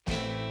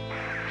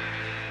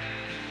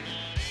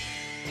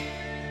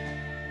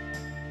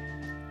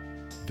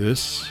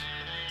This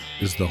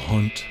is the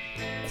Hunt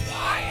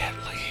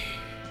Quietly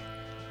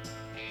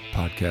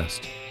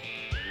podcast.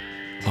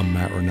 I'm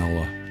Matt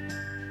Ranella.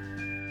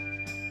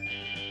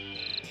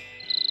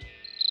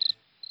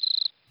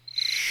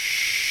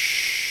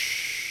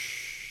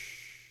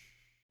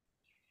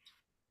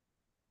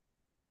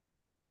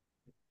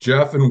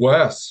 Jeff and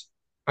Wes,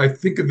 I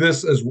think of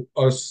this as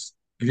us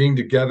getting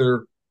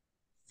together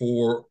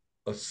for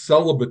a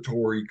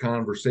celebratory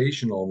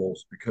conversation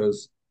almost,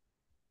 because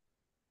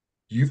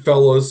you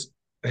fellas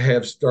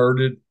have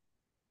started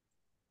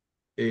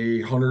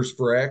a Hunters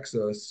for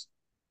Access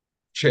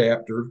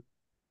chapter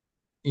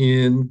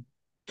in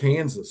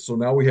Kansas. So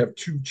now we have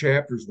two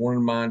chapters, one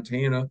in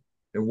Montana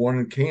and one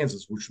in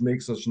Kansas, which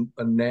makes us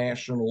a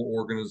national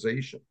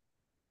organization.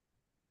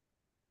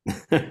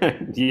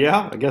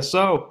 Yeah, I guess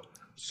so.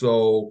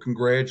 So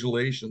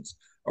congratulations.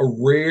 A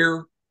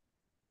rare,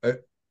 a,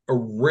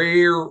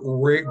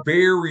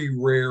 very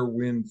rare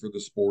win for the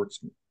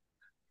sportsman.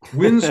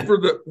 Wins for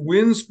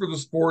the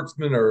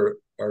sportsmen are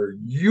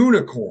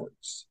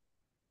unicorns,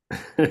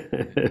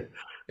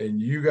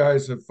 and you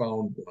guys have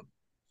found one.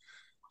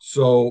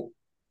 So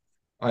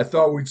I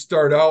thought we'd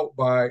start out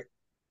by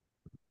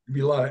be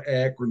a lot of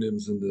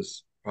acronyms in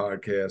this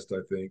podcast.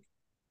 I think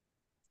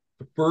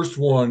the first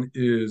one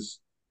is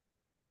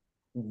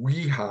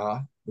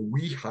WEHA, the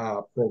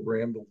WEHA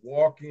program, the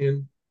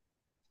Walk-in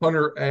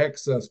Hunter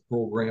Access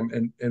Program.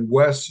 And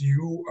Wes, do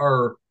you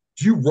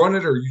run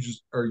it, or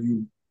are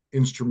you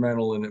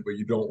instrumental in it, but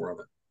you don't run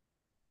it?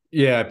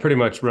 Yeah, I pretty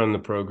much run the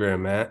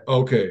program, Matt.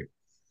 Okay,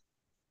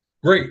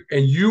 great.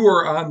 And you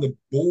are on the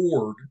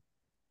board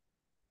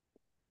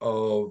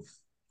of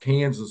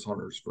Kansas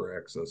Hunters for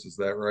Access, is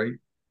that right?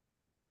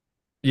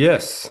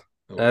 Yes,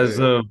 as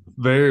Okay, of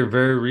very,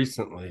 very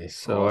recently.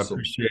 So I awesome.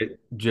 appreciate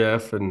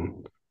Jeff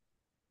and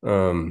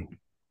um,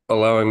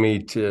 allowing me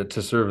to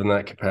serve in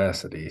that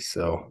capacity.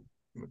 So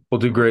we'll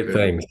do great Okay,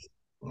 things.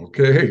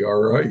 okay,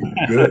 all right,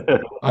 good.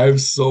 I'm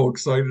so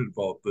excited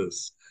about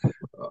this.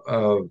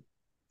 Uh,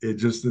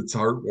 it's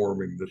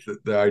heartwarming that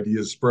the idea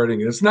is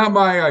spreading. And it's not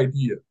my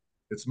idea.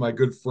 It's my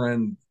good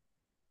friend's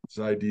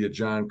idea,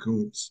 John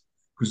Kuntz,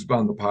 who's been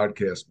on the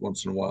podcast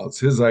once in a while. It's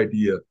his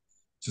idea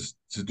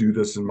to do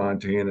this in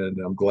Montana, and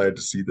I'm glad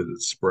to see that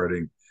it's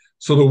spreading.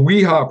 So the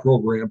WEHA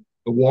program,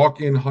 the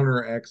Walk-in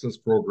Hunter Access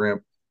Program,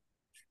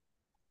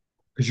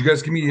 could you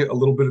guys give me a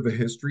little bit of a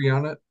history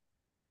on it?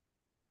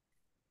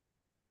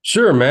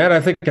 Sure, Matt. I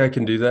think I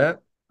can do that.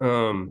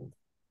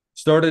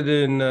 Started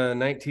in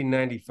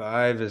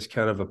 1995 as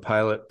kind of a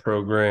pilot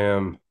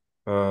program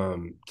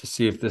to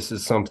see if this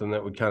is something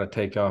that would kind of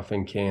take off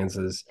in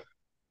Kansas.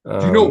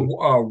 Do you know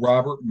Um,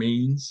 Robert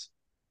Maines?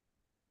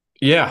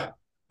 yeah.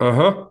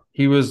 Uh-huh.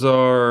 He was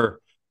our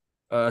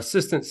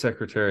assistant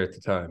secretary at the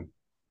time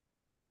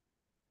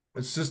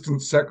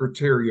Assistant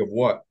Secretary of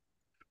what?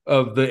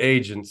 of the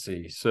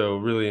agency. So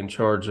really in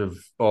charge of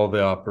all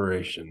the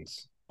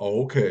operations.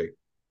 Oh, okay.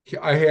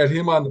 I had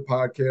him on the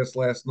podcast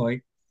last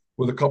night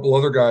with a couple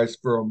other guys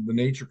from the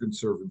Nature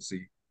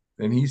Conservancy,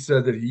 and he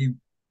said that he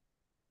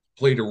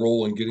played a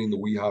role in getting the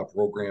WEHA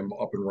program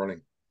up and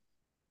running.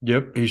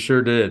 Yep, he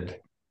sure did.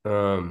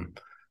 Um,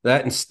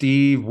 that and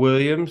Steve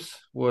Williams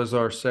was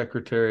our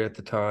secretary at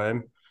the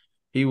time.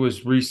 He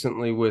was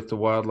recently with the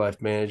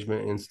Wildlife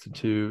Management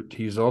Institute.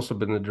 He's also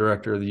been the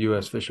director of the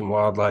U.S. Fish and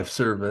Wildlife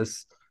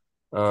Service,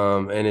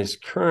 and is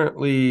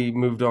currently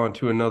moved on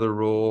to another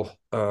role,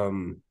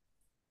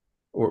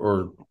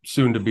 or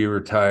soon to be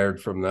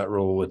retired from that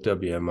role with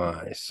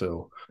WMI.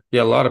 So,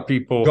 yeah, a lot of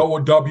people that role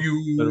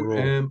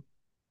WM.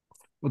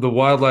 with the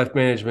Wildlife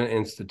Management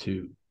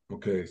Institute.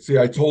 Okay. See,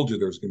 I told you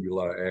there's going to be a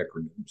lot of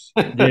acronyms.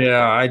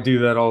 Yeah, I do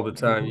that all the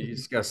time. You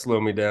just got to slow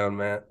me down,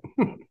 Matt.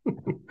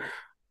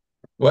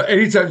 Well,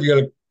 anytime you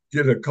got to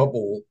get a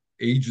couple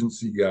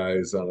agency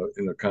guys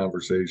in a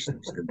conversation,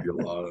 there's going to be a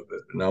lot of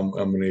it. And I'm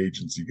an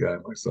agency guy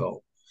myself.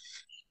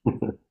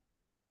 Do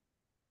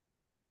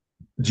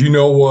you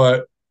know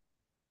what?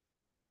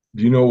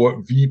 Do you know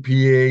what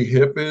VPA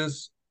HIP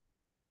is?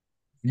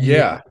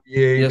 Yeah,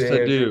 VPA yes, I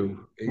dash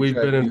do. We've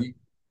been in, HIP.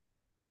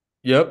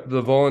 yep,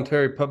 the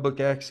Voluntary Public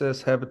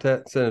Access Habitat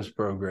Incentives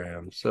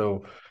Program.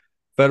 So,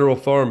 federal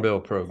farm bill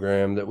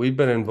program that we've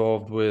been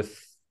involved with,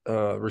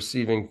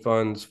 receiving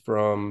funds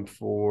from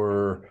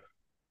for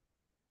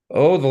the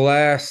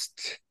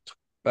last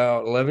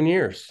about 11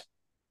 years.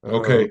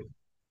 Okay.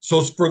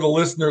 So for the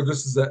listener,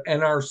 this is an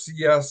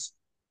NRCS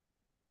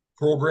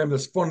program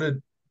that's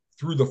funded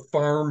through the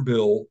Farm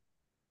Bill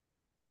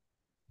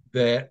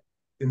that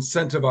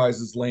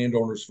incentivizes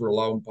landowners for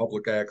allowing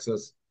public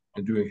access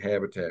and doing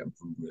habitat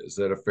improvement. Is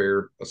that a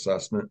fair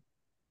assessment?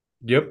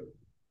 Yep.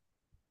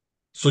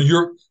 So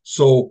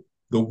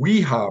the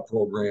WEHA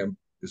program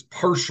is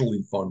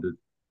partially funded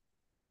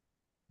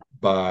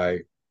by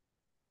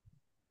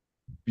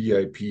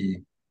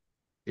VIP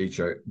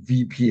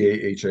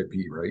VPA HIP,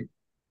 right?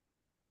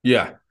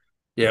 Yeah.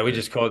 Yeah, we Okay.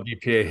 just call it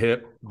VPA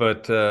HIP,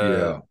 but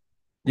Yeah.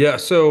 yeah,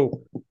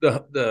 so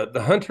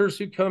the hunters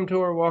who come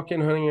to our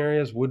walk-in hunting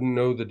areas wouldn't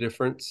know the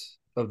difference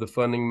of the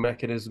funding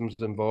mechanisms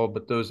involved,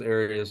 but those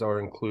areas are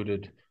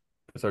included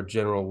with our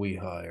general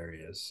WEHA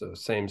areas. So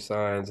same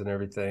signs and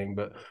everything,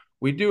 but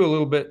we do a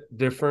little bit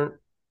different.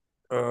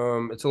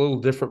 It's a little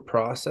different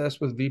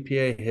process with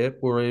VPA HIP.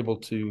 We're able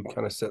to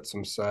kind of set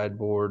some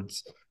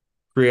sideboards,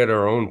 create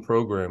our own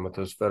program with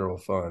those federal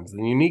funds.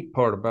 The unique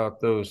part about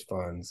those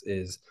funds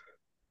is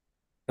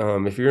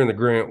if you're in the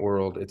grant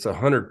world, it's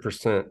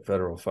 100%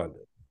 federal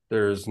funded.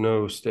 There's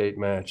no state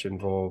match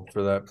involved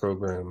for that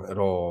program at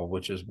all,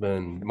 which has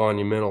been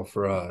monumental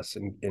for us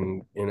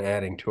in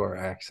adding to our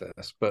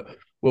access. But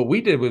what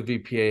we did with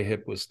VPA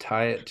HIP was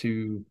tie it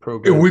to It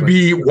programs would like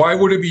be, why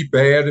would it be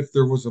bad if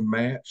there was a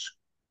match?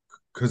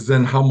 Because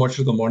then how much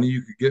of the money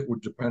you could get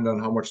would depend on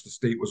how much the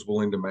state was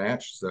willing to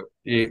match. Is that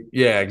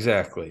Yeah,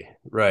 exactly.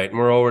 Right. And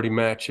we're already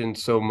matching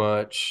so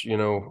much.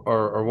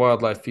 Our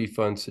wildlife fee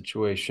fund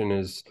situation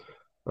is,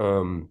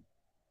 um,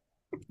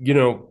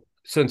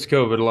 since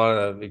COVID, a lot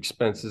of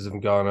expenses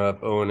have gone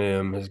up.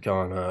 O&M has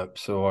gone up.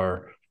 So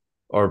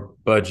our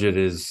budget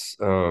is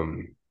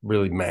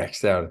really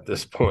maxed out at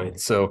this point.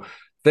 So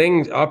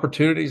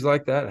opportunities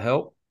like that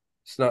help.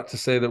 It's not to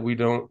say that we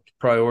don't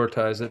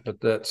prioritize it, but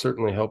that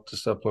certainly helped to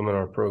supplement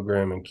our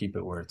program and keep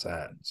it where it's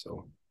at.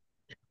 So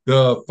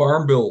the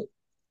farm bill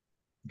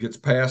gets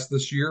passed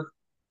this year,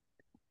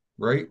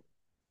 right?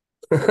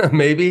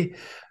 maybe.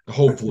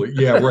 Hopefully.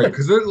 Yeah, right.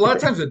 Because a lot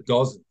of times it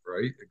doesn't,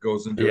 right? It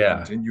goes into a Yeah.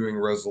 continuing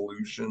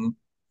resolution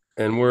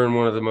And we're in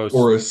one of the most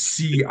or a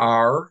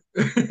CR.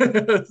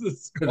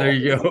 there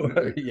you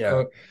go.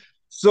 Yeah.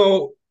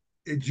 So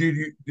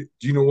do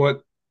you know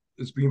what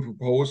is being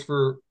proposed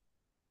for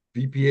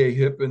VPA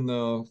HIP in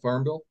the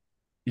farm bill?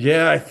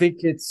 Yeah, I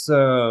think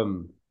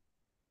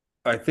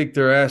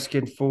they're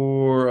asking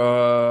for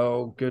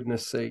oh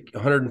goodness sake,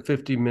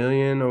 150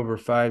 million over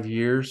 5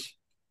 years,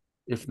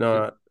 if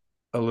not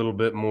a little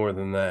bit more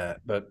than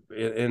that. But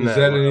in Is that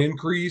that an realm.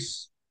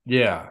 increase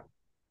Yeah.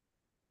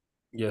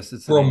 Yes,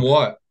 it's an from increase.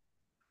 what?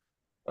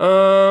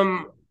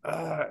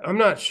 I'm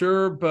not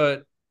sure,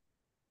 but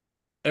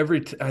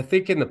I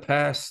think in the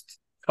past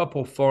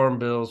couple farm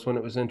bills when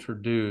it was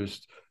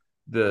introduced,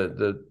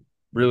 the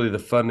really the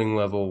funding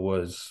level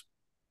was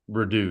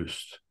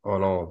reduced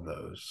on all of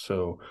those.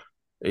 So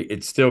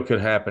it still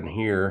could happen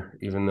here,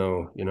 even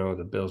though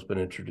the bill's been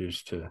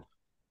introduced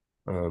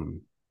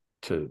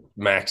to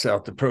max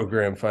out the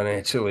program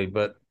financially,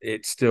 but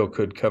it still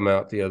could come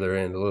out the other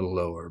end a little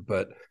lower.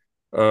 But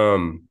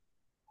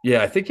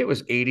yeah, I think it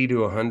was 80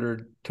 to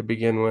 100 to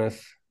begin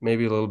with,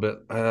 maybe a little bit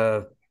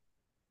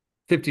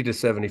 50 to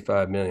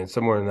 75 million,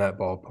 somewhere in that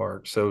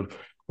ballpark. So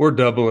we're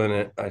doubling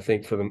it, I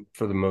think, for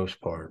the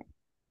most part.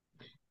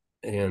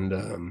 And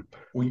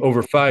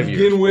over 5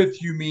 years. Begin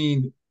with, you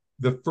mean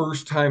the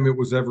first time it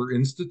was ever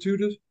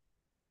instituted?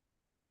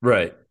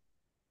 Right.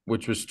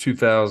 Which was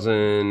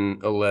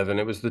 2011.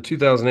 It was the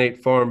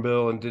 2008 Farm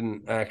Bill, and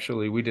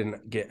we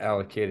didn't get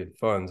allocated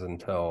funds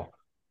until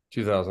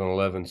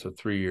 2011, so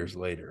 3 years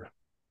later.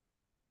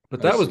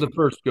 But that was the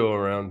first go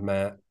around,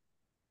 Matt.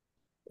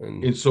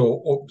 And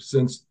so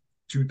since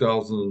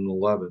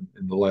 2011,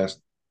 in the last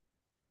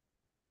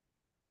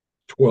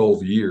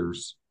 12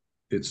 years,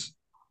 it's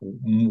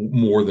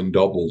more than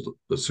doubled,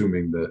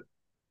 assuming that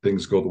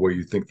things go the way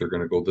you think they're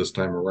going to go this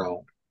time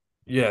around.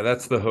 Yeah,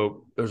 that's the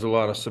hope. There's a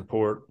lot of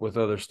support with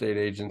other state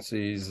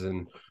agencies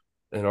and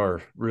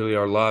our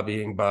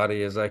lobbying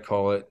body, as I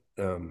call it,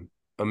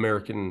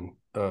 American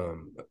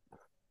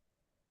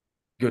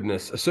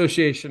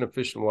Association of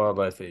Fish and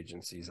Wildlife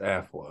Agencies,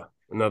 AFWA,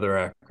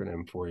 another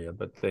acronym for you,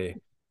 but they're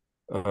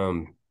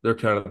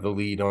kind of the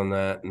lead on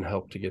that and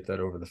help to get that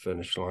over the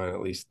finish line,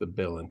 at least the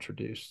bill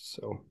introduced.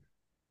 So,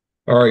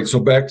 all right. So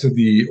back to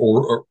the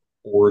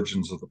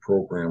origins of the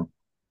program.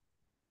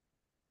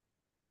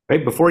 Hey,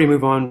 before you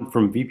move on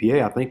from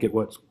VPA, I think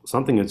what's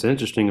something that's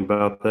interesting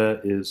about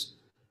that is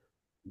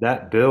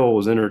that bill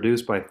was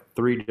introduced by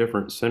 3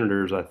 different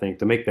senators, I think,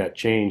 to make that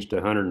change to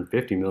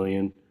 150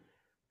 million.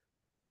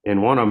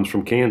 And one of them's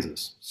from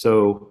Kansas.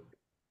 So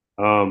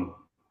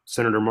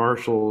Senator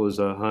Marshall is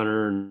a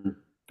hunter and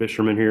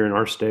fisherman here in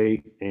our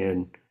state,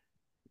 and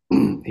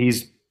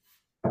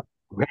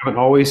we haven't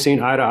always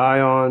seen eye to eye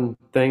on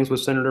things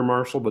with Senator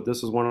Marshall, but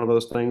this is one of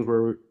those things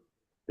where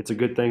it's a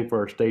good thing for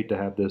our state to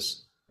have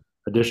this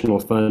additional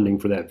funding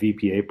for that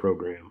VPA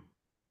program.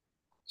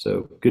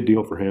 So good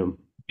deal for him.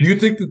 Do you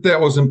think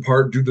that was in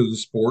part due to the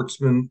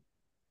sportsman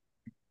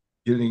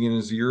getting in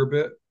his ear a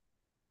bit?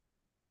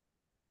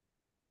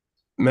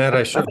 Matt,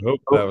 I sure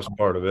hope that was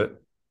part of it.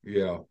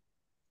 Yeah.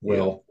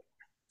 Well,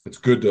 it's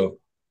good to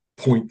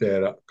point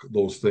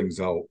those things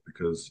out,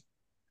 because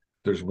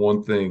there's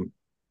one thing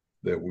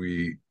that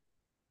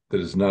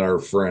is not our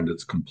friend.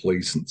 It's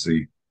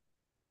complacency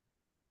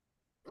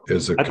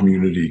as a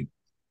community.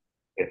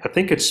 I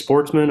think it's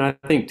sportsmen. I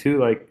think too,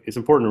 like, it's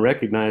important to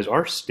recognize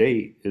our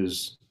state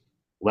is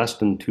less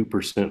than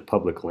 2%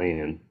 public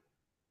land.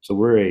 So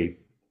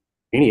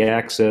any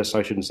access,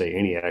 I shouldn't say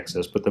any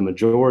access, but the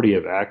majority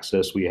of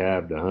access we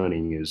have to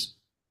hunting is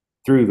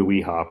through the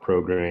WEHA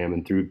program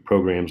and through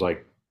programs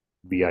like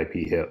VIP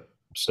HIP.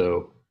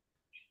 So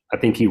I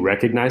think he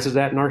recognizes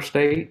that in our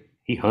state.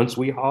 He hunts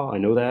WEHA. I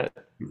know that.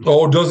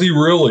 Oh, does he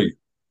really?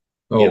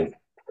 Oh, Yeah.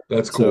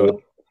 that's So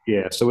cool.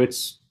 yeah, so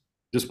it's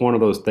just one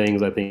of those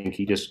things. I think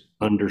he just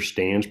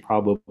understands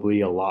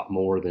probably a lot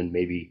more than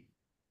maybe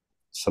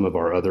some of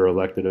our other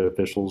elected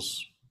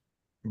officials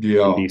in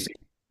Yeah, DC.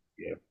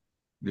 Yeah.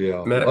 yeah.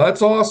 Well, Matt,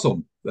 that's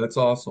awesome. That's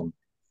awesome.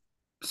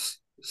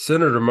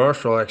 Senator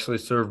Marshall actually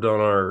served on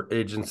our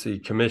agency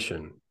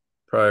commission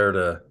prior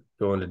to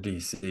going to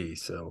DC,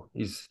 so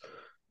he's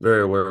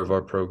very aware of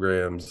our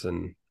programs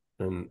and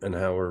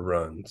how we're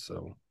run.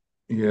 So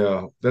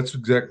Yeah, that's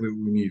exactly what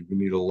we need. We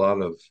need a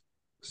lot of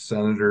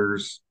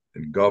senators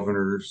and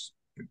governors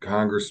and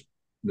congressmen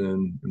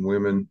and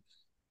women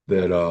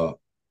that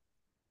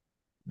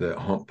that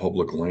hunt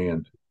public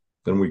land.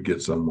 Then we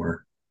get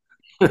somewhere.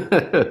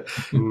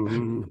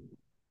 mhm.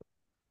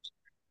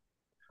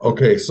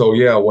 Okay, so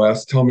yeah,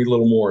 Wes, tell me a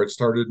little more. It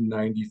started in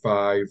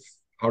 '95.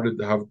 How I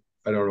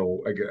don't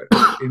know. I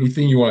got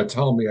anything you want to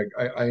tell me.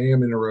 I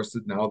am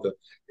interested in how the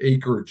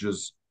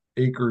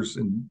acres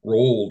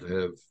enrolled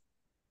have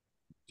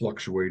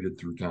fluctuated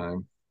through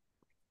time.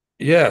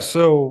 Yeah,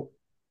 so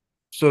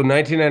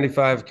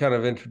 1995 kind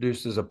of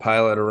introduced as a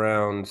pilot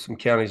around some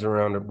counties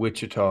around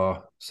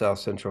Wichita, South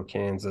Central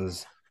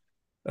Kansas.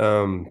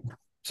 Um,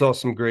 Saw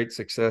some great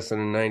success, and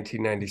in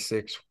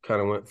 1996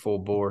 kind of went full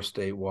bore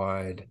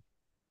statewide.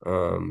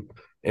 Um,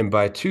 and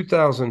by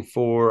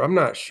 2004, I'm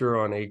not sure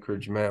on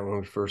acreage, Matt, when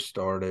we first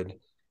started,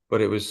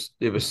 but it was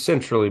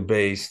centrally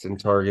based and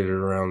targeted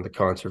around the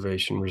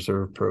Conservation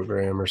Reserve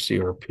Program, or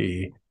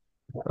CRP.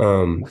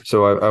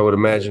 So I would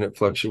imagine it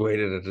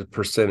fluctuated at a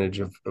percentage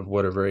of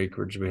whatever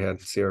acreage we had in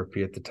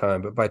CRP at the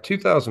time. But by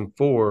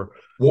 2004,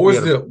 we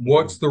had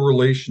What's the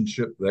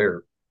relationship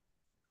there?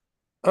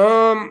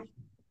 um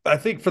I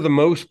think for the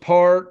most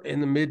part in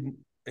the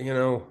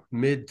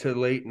mid to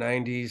late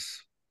 90s,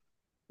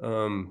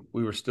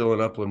 we were still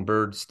an upland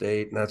bird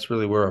state, and that's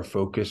really where our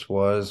focus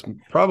was.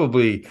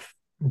 Probably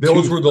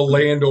Those two, were the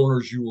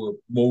landowners you were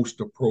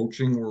most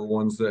approaching were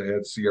ones that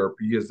had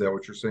CRP. Is that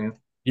what you're saying?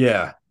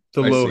 yeah,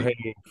 the I low see.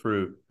 hanging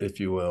fruit, if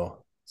you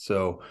will.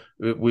 So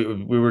we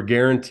were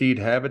guaranteed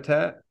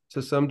habitat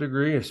to some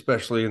degree,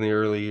 especially in the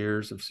early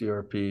years of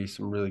CRP.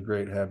 Some really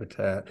great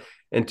habitat,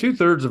 and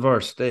 2/3 of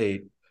our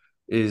state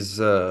is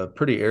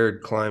pretty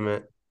arid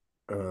climate.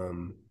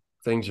 Um,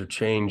 Things are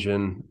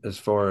changing as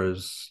far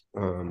as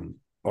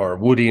our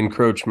woody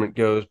encroachment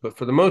goes, but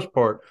for the most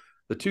part,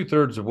 the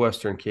 2/3 of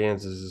western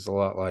Kansas is a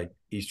lot like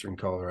eastern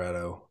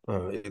Colorado,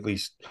 at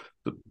least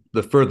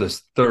the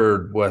furthest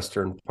third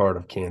western part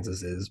of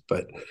Kansas is.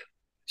 But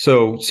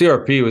so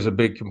CRP was a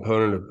big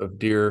component of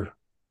deer,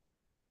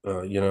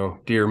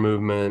 deer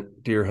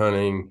movement, deer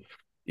hunting,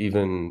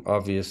 even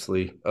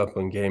obviously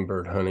upland game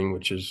bird hunting,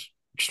 which is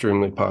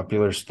extremely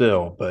popular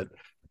still. But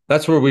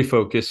that's where we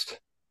focused,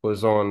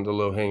 was on the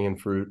low hanging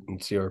fruit and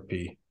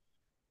CRP.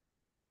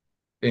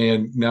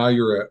 And now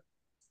you're at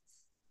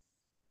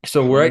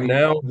So how right many?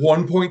 now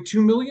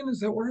 1.2 million? Is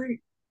that right?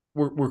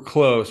 we're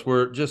close.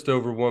 We're just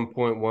over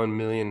 1.1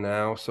 million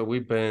now. So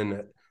we've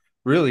been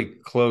really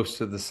close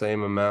to the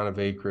same amount of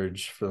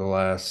acreage for the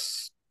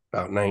last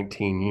about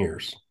 19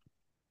 years. Okay.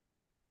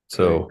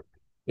 So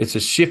it's a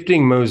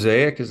shifting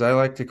mosaic, as I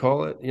like to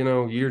call it.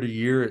 Year to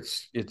year,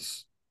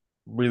 it's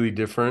really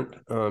different.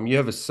 You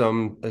have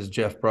some, as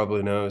Jeff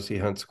probably knows, he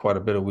hunts quite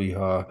a bit of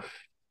weehaw.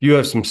 You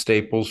have some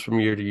staples from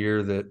year to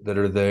year that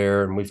are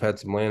there, and we've had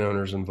some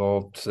landowners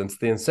involved since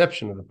the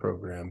inception of the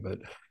program. But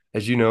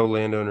as you know,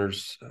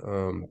 landowners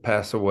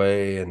pass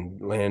away, and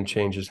land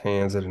changes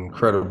hands at an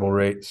incredible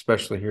rate,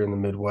 especially here in the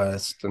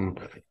Midwest, and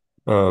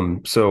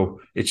so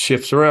it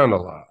shifts around a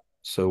lot.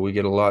 So we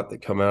get a lot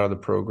that come out of the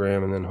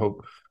program, and then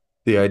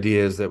the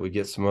idea is that we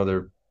get some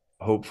other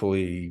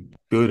hopefully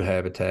good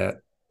habitat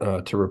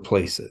to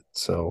replace it.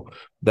 So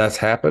that's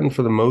happened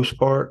for the most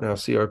part. Now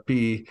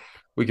CRP,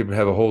 we could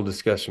have a whole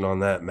discussion on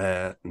that,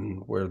 Matt,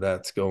 and where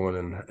that's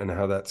going, and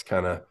how that's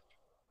kind of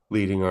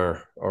leading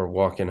our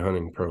walk-in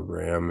hunting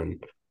program,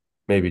 and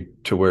maybe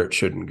to where it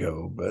shouldn't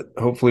go. But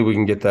hopefully we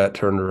can get that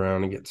turned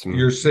around and get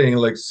You're some. saying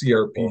like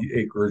CRP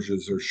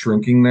acreages are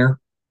shrinking there?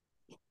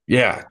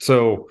 Yeah.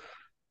 So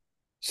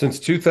since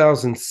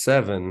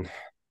 2007,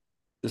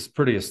 this is a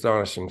pretty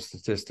astonishing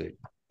statistic.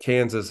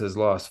 Kansas has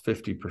lost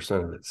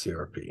 50% of its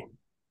CRP.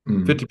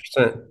 Mm,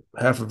 50%,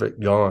 half of it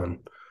gone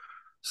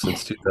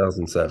since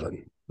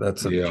 2007.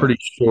 That's a yeah. pretty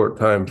short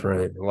time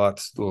frame.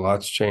 Lots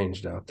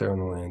changed out there in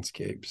the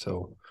landscape.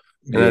 So,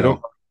 and Yeah.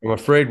 I'm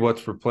afraid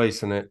what's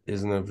replacing it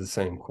isn't of the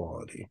same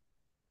quality.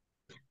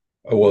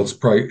 Oh, well, it's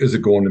probably, is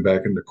it going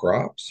back into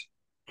crops?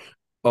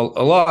 A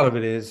lot of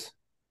it is,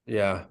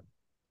 yeah.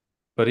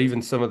 But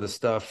even some of the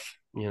stuff,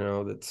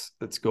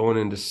 that's going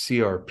into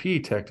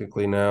CRP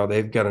technically now,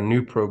 they've got a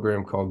new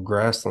program called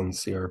Grassland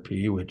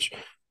CRP, which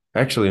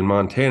actually in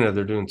Montana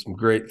they're doing some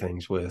great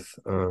things with.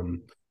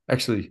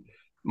 Actually,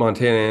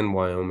 Montana and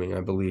Wyoming,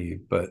 I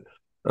believe, but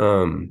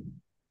um,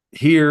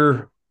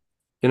 here,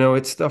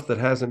 it's stuff that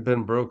hasn't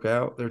been broke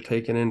out. They're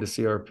taking into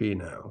CRP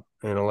now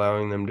and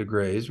allowing them to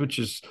graze, which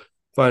is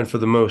fine for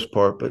the most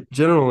part. But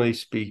generally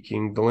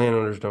speaking, the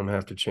landowners don't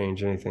have to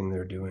change anything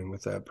they're doing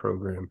with that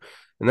program.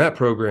 And that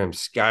program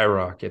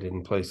skyrocketed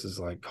in places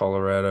like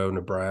Colorado,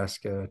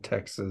 Nebraska,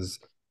 Texas,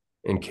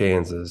 and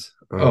Kansas.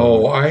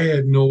 Oh, I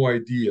had no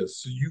idea.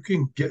 So you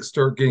can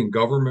start getting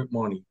government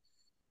money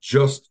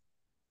just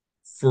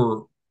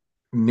for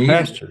native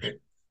Pastures.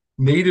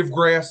 native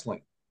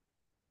grassland.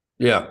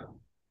 Yeah.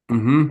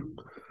 Mm-hmm.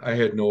 I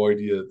had no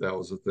idea that that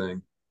was a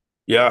thing.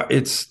 Yeah,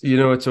 it's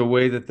a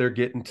way that they're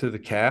getting to the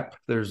cap.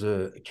 There's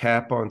a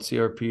cap on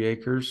CRP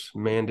acres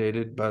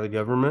mandated by the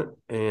government.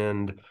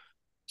 And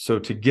so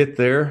to get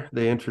there,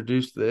 they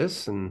introduced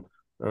this, and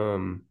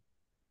um,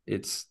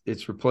 it's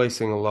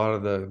replacing a lot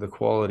of the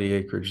quality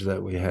acreage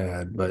that we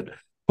had. But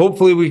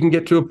hopefully we can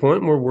get to a point,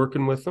 and we're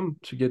working with them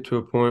to get to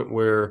a point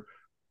where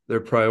they're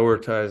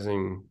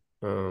prioritizing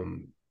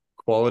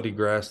quality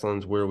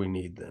grasslands where we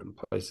need them,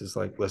 places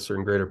like lesser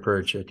and greater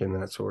prairie chicken,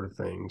 that sort of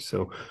thing.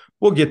 So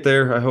we'll get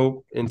there, I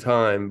hope, in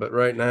time. But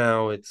right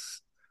now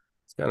it's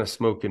kind of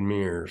smoke and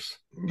mirrors.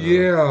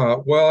 Yeah,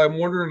 well, I'm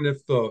wondering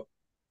if the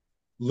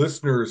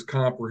listener is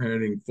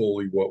comprehending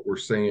fully what we're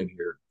saying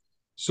here.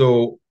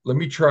 So let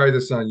me try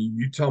this on you.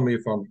 You tell me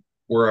if I'm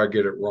where I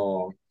get it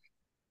wrong.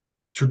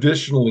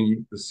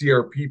 Traditionally, the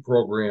CRP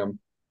program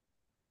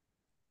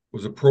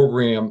was a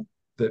program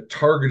that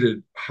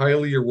targeted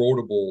highly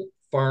erodible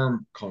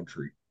farm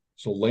country.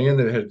 So land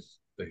that had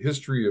a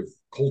history of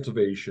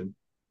cultivation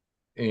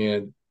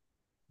and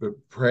but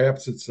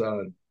perhaps it's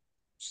on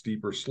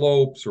steeper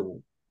slopes or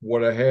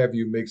what have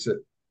you, makes it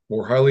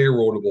more highly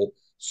erodible.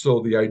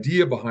 So the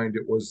idea behind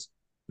it was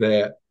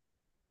that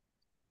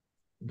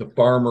the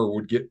farmer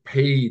would get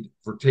paid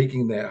for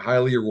taking that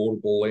highly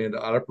erodible land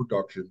out of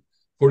production,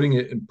 putting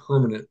it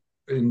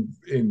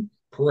in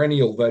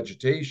perennial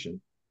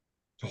vegetation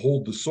to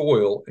hold the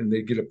soil, and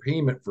they get a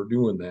payment for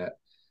doing that.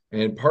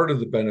 And part of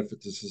the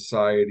benefit to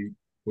society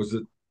was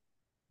that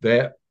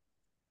that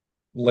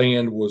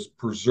land was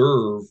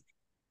preserved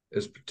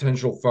as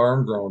potential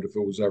farm ground if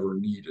it was ever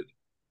needed,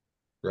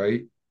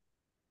 right?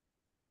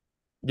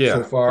 So Yeah,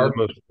 for the far.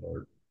 most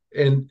part.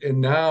 And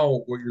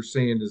now what you're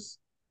saying is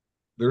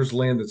there's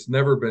land that's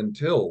never been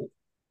tilled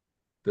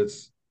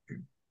that's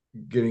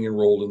getting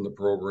enrolled in the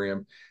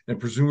program, and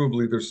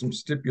presumably there's some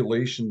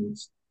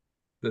stipulations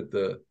that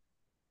the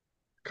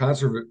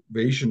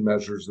conservation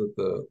measures that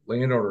the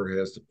landowner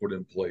has to put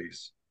in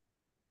place,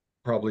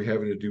 probably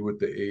having to do with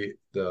the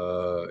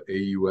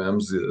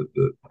AUMs.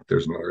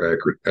 There's another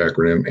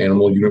acronym,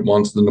 animal unit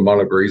months, the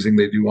amount of grazing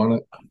they do on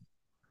it.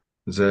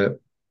 Is that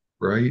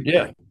right?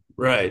 Yeah,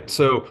 right.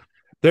 So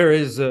there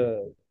is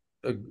a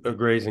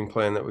grazing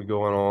plan that would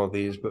go on all of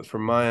these, but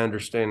from my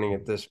understanding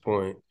at this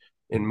point,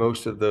 in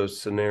most of those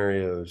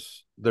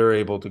scenarios, they're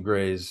able to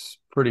graze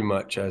pretty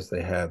much as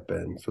they have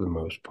been for the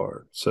most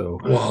part. So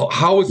Well,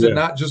 how is it yeah,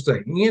 not just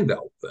a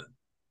handout then?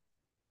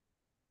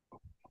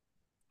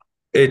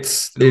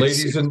 it's And it's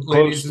ladies it's and close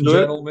ladies and to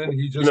it. gentlemen,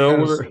 he You just know,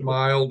 kind of we're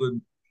smiled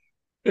and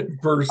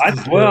burst I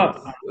his well,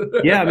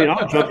 lips. yeah. I mean,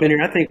 I'll jump in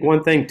here. I think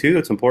one thing too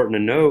that's important to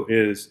note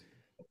is,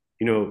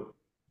 you know,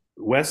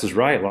 Wes is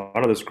right. A lot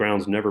of this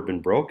ground's never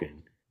been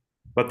broken,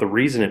 but the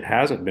reason it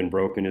hasn't been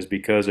broken is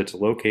because it's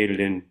located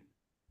in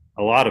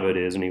a lot of it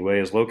is anyway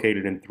is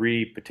located in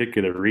three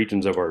particular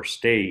regions of our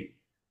state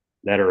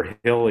that are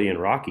hilly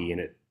and rocky,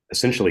 and it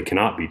essentially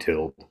cannot be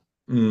tilled,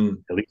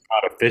 Mm. at least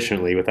not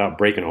efficiently, without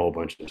breaking a whole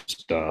bunch of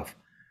stuff.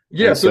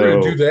 Yeah, And if they're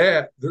going to do so,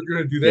 that, they're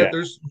going to do that. yeah,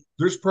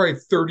 There's probably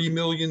 30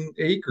 million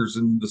acres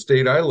in the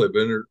state I live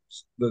in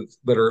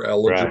that are right.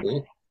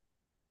 eligible.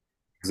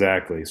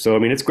 Exactly. So, I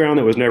mean, it's ground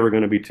that was never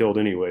going to be tilled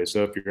anyway.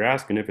 So, if you're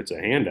asking if it's a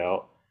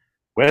handout,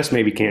 Wes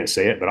maybe can't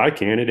say it, but I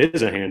can. It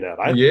is a handout,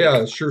 I Yeah,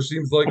 think. it sure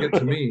seems like it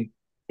to me.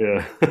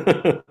 Yeah.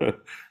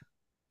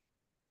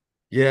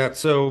 yeah.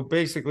 So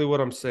basically,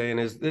 what I'm saying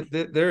is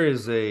that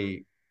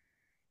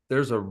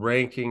there's a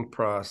ranking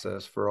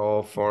process for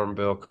all Farm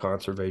Bill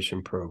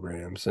conservation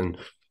programs, and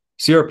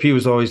CRP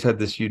was always had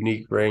this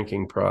unique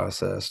ranking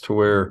process to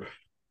where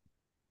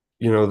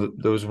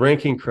those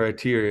ranking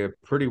criteria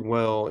pretty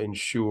well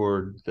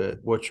ensured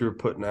that what you were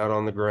putting out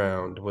on the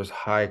ground was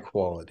high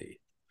quality.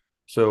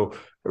 So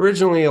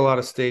originally, a lot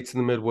of states in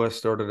the Midwest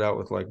started out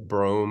with like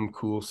brome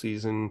cool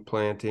season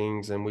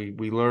plantings, and we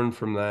learned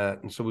from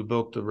that. And so we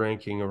built the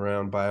ranking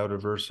around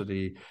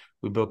biodiversity.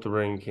 We built the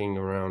ranking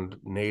around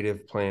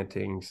native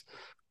plantings.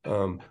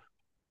 Um,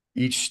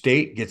 each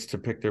state gets to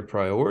pick their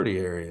priority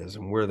areas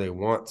and where they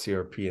want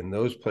CRP, and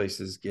those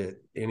places get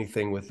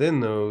anything within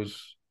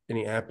those,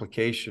 any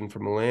application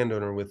from a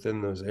landowner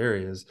within those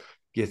areas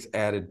gets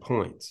added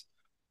points.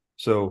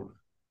 So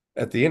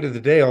at the end of the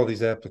day, all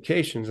these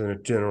applications in a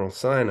general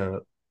sign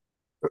up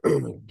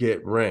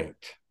get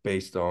ranked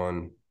based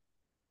on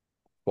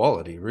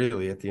quality,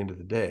 really, at the end of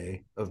the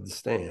day of the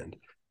stand.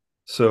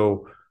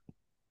 So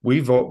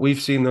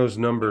we've seen those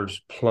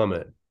numbers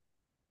plummet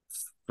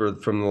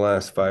from the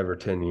last 5 or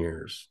 10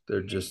 years.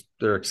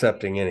 They're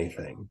accepting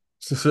anything.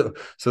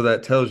 So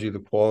that tells you the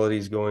quality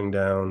is going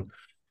down.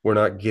 we're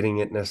not getting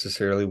it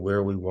necessarily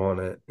where we want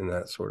it and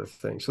that sort of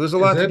thing. So there's a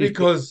Is lot to that be.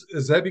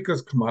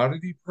 because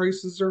commodity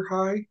prices are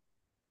high?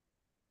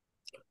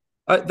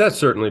 That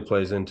certainly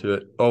plays into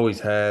it.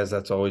 Always has.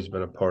 That's always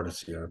been a part of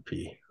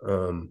CRP.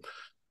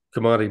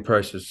 Commodity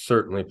prices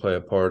certainly play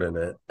a part in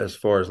it as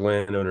far as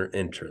landowner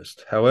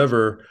interest.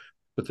 However,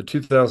 with the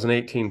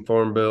 2018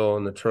 Farm Bill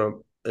and the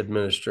Trump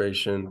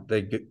administration,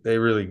 they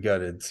really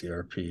gutted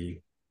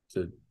CRP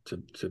to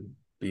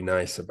be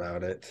nice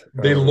about it.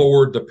 They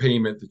lowered the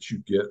payment that you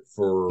get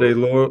for. They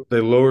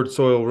lowered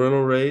soil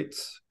rental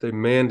rates. They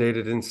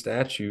mandated in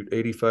statute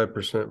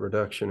 85%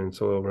 reduction in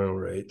soil rental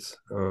rates.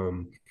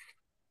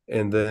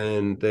 And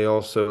then they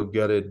also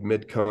gutted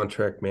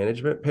mid-contract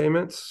management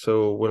payments.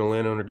 So when a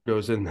landowner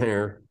goes in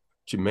there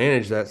to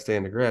manage that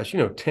stand of grass,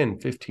 10,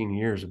 15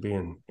 years of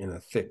being in a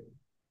thick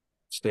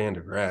stand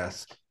of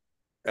grass,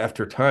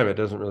 after time, it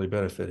doesn't really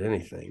benefit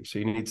anything. So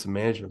you need some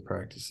management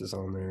practices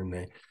on there.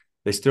 And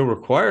they still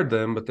required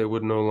them, but they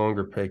would no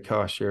longer pay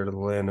cost share to the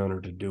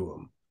landowner to do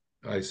them.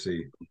 I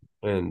see.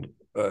 And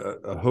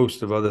a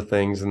host of other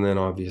things. And then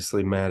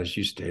obviously, Matt, as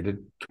you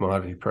stated,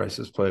 commodity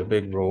prices play a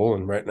big role.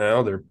 And right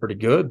now they're pretty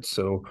good.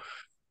 So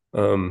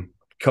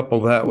couple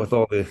that with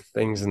all the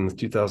things in the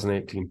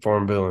 2018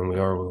 Farm Bill, and we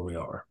are where we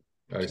are.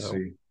 I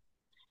see.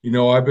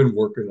 I've been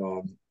working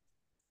on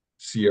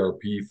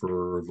CRP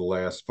for the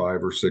last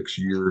 5 or 6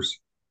 years.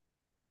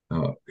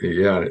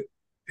 Yeah,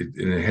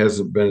 and it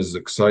hasn't been as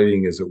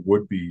exciting as it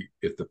would be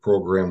if the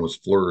program was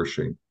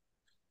flourishing.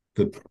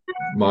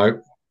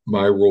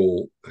 My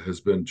role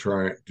has been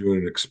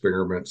doing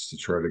experiments to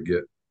try to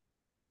get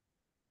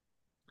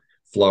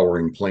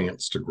flowering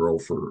plants to grow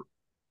for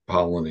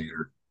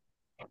pollinator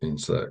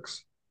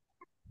insects.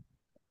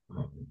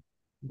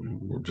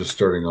 We're just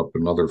starting up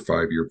another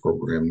 5-year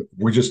program.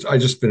 I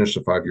just finished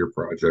a 5-year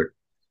project,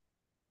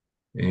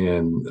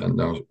 and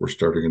now we're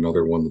starting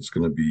another one that's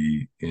going to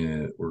be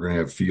we're going to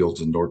have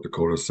fields in North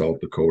Dakota, South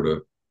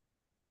Dakota,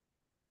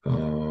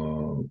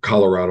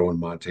 Colorado, and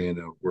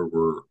Montana, where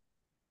we're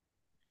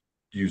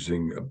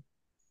using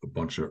a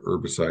bunch of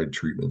herbicide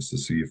treatments to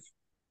see if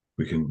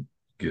we can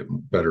get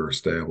better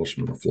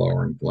establishment of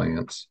flowering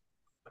plants.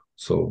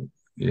 So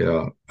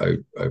yeah, I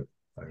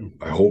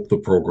hope the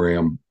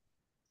program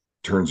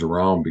turns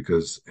around,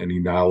 because any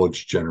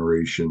knowledge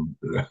generation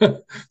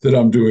that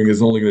I'm doing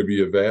is only going to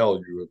be of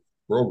value if the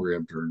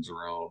program turns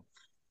around.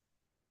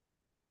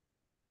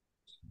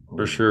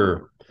 For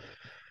sure.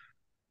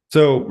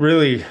 So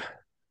really,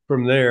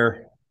 from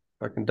there,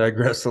 I can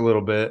digress a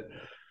little bit.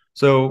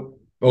 So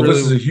this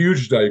is a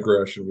huge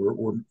digression.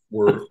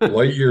 We're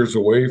light years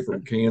away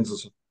from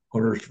Kansas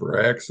Hunters for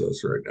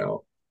Access right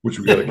now, which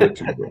we got to get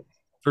to. But.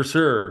 For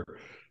sure.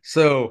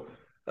 So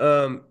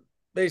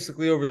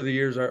basically, over the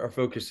years, our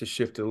focus has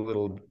shifted a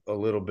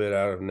little bit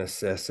out of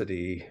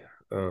necessity.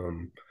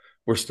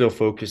 We're still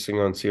focusing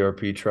on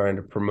CRP, trying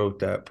to promote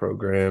that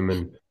program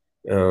and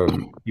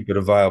keep it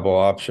a viable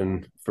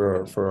option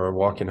for our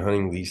walk-in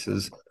hunting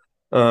leases.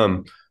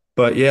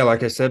 But yeah,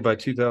 like I said, by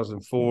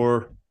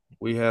 2004,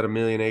 we had 1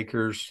 million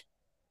acres,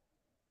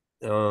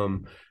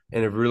 and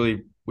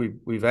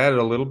we've added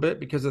a little bit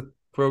because of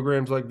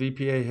programs like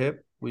VPA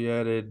HIP. We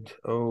added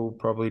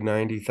probably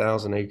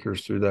 90,000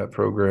 acres through that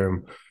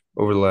program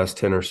over the last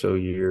 10 or so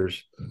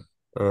years,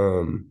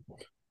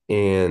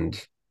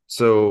 and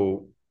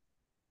so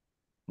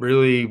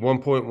really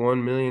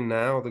 1.1 million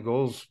now. The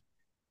goal's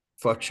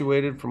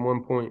fluctuated from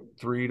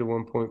 1.3 to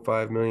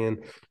 1.5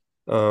 million.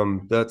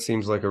 That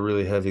seems like a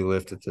really heavy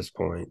lift at this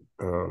point.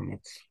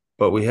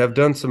 But we have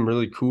done some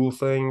really cool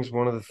things.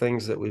 One of the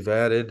things that we've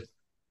added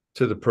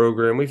to the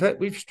program,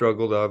 we've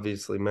struggled,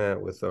 obviously,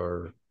 Matt, with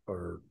our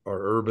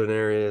urban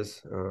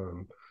areas.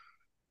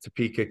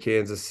 Topeka,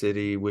 Kansas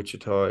City,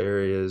 Wichita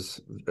areas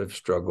have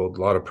struggled.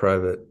 A lot of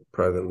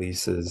private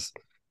leases.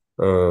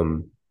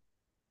 A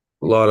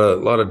lot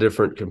of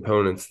different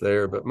components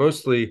there, but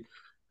mostly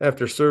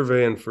after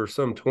surveying for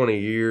some 20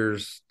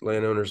 years,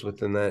 landowners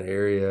within that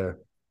area,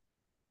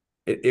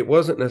 it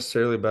wasn't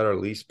necessarily about our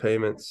lease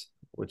payments,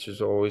 which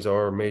is always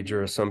our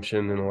major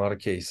assumption in a lot of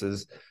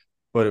cases,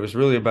 but it was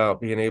really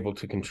about being able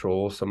to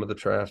control some of the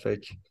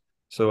traffic.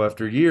 So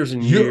after years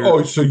and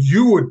years, so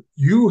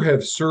you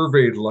have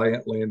surveyed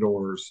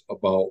landowners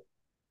about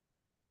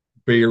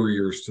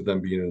barriers to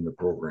them being in the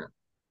program.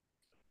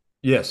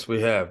 Yes,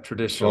 we have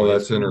traditionally. Oh,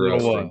 that's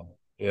interesting.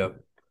 Yeah,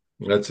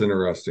 that's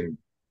interesting.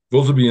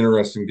 Those would be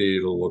interesting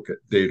data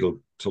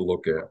to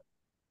look at.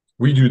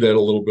 We do that a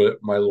little bit.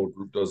 My little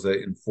group does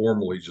that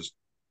informally, just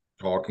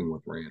talking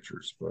with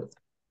ranchers. But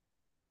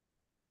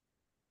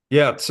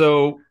yeah,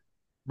 so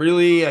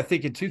really, I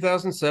think in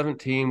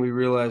 2017, we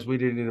realized we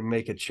needed to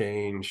make a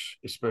change,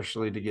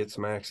 especially to get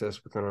some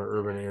access within our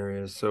urban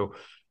areas. So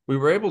we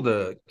were able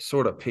to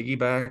sort of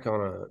piggyback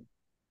on a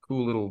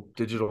cool little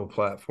digital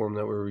platform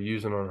that we were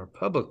using on our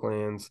public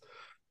lands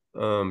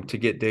to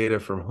get data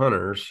from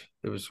hunters.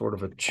 It was sort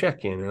of an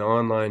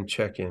online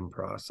check-in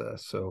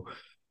process. So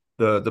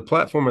the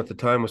platform at the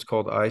time was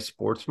called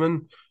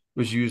iSportsman. It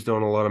was used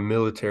on a lot of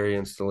military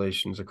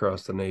installations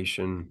across the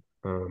nation,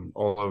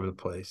 all over the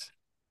place.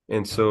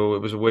 And so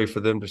it was a way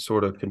for them to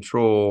sort of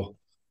control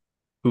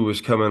who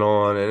was coming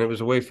on, and it was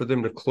a way for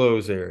them to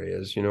close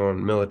areas,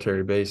 on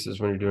military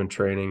bases when you're doing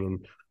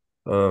training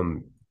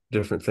and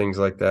different things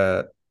like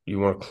that. You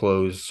want to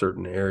close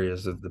certain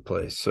areas of the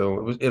place.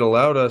 So it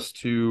allowed us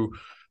to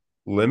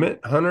limit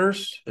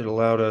hunters. It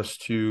allowed us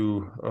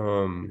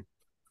to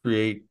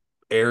create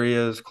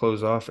areas,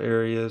 close off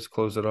areas,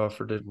 close it off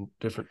for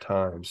different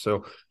times.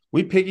 So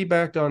we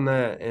piggybacked on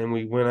that, and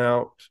we went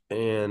out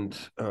and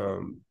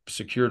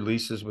secured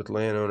leases with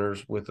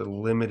landowners with a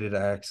limited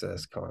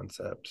access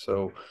concept.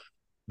 So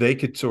they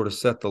could sort of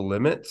set the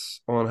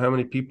limits on how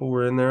many people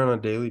were in there on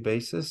a daily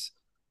basis.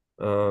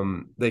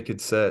 They could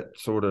set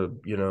sort of,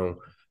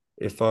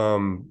 if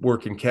I'm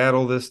working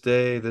cattle this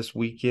day, this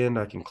weekend,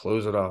 I can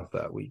close it off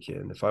that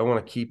weekend. If I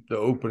want to keep the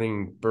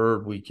opening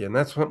bird weekend,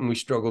 that's something we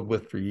struggled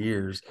with for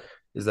years,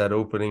 is that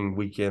opening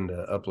weekend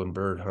upland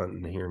bird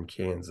hunting here in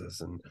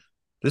Kansas. And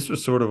this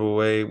was sort of a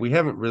way. We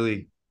haven't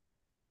really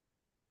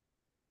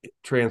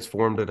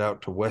transformed it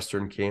out to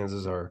Western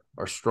Kansas, our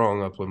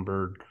strong upland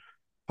bird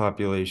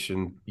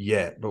population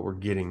yet, but we're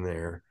getting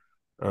there.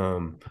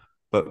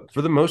 But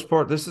for the most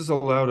part, this has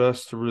allowed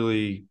us to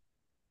really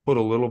put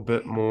a little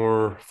bit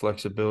more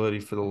flexibility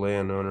for the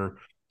landowner,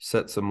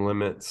 set some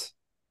limits.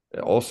 It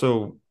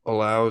also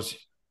allows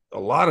a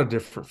lot of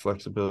different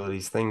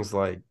flexibilities, things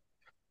like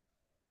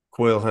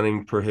quail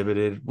hunting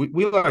prohibited.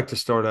 We like to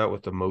start out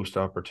with the most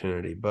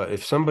opportunity, but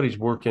if somebody's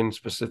working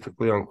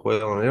specifically on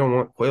quail and they don't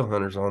want quail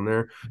hunters on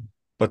there,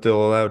 but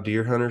they'll allow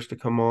deer hunters to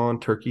come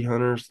on, turkey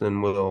hunters,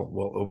 then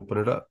we'll open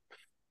it up.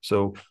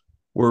 So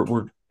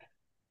we're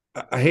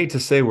I hate to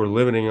say we're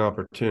limiting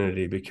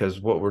opportunity, because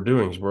what we're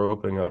doing is we're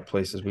opening up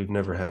places we've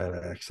never had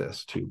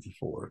access to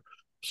before.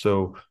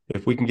 So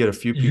if we can get a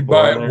few You people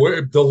buy on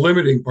there, the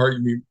limiting part,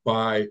 you mean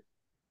by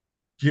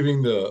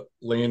giving the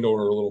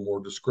landowner a little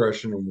more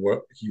discretion in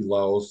what he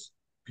allows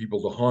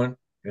people to hunt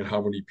and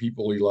how many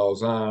people he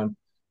allows on.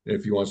 And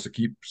if he wants to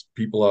keep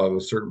people out of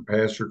a certain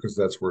pasture because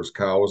that's where his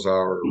cows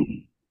are,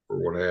 or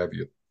what have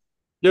you.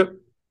 yep,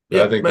 I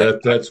yep, think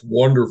that's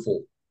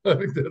wonderful. I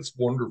think that's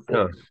wonderful.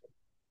 yeah.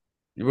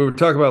 We were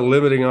talking about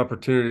limiting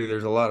opportunity.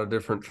 There's a lot of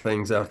different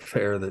things out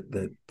there that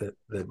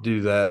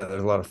do that.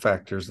 There's a lot of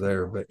factors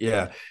there, but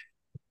yeah,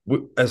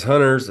 as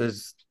hunters,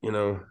 as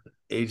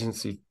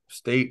agency,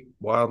 state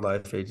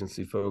wildlife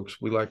agency folks,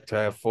 we like to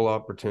have full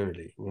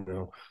opportunity.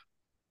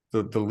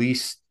 The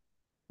least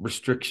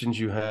restrictions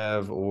you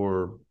have,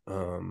 or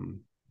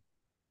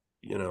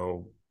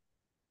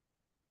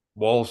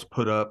walls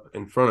put up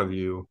in front of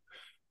you,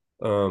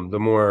 the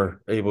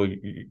more able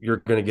you're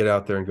going to get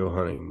out there and go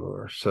hunting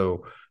more.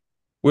 So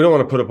we don't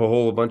want to put up a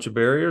whole bunch of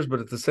barriers, but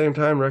at the same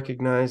time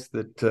recognize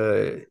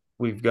that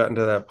we've gotten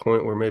to that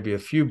point where maybe a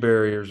few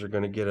barriers are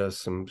going to get us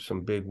some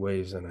big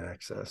ways in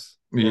access.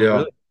 And it Yeah.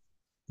 really,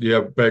 Yeah.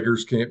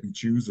 Beggars can't be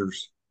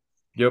choosers.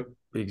 yep,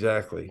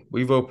 exactly.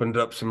 We've opened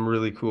up some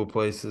really cool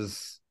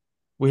places.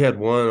 We had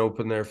one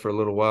open there for a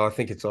little while. I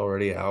think it's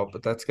already out,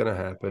 but that's going to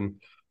happen.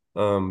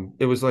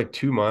 It was like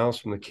 2 miles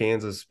from the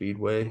Kansas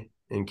Speedway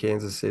in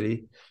Kansas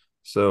City.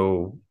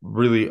 So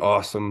really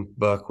awesome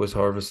buck was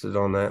harvested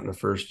on that in the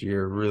first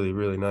year. Really,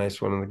 really nice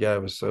one. And the guy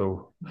was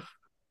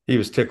he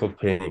was tickled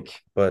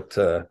pink. But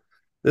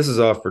this has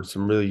offered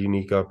some really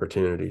unique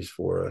opportunities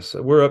for us.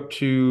 We're up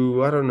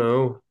to, I don't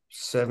know,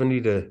 70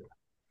 to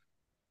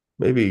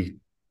maybe,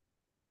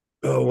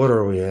 oh, what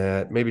are we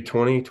at? Maybe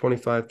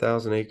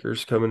 25,000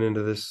 acres coming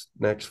into this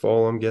next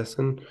fall, I'm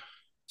guessing.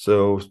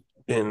 So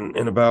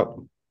in about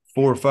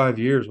 4 or 5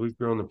 years, we've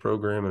grown the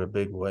program in a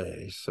big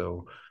way.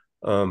 So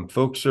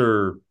folks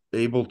are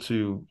able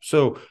to.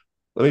 So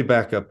let me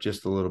back up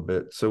just a little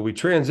bit. So we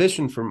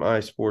transitioned from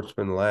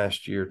iSportsman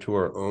last year to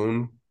our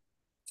own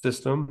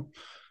system.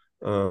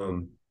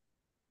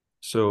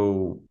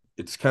 So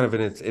it's kind of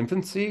in its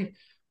infancy,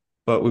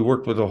 but we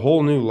worked with a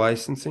whole new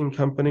licensing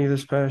company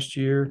this past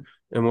year.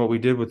 And what we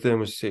did with them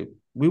was say,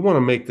 we want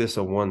to make this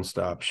a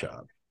one-stop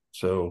shop.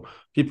 So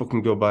people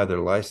can go buy their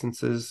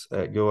licenses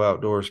at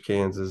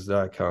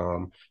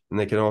gooutdoorskansas.com, and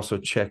they can also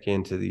check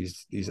into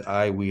these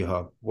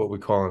iWeHA, what we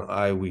call an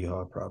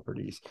iWeHA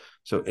properties.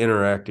 So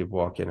interactive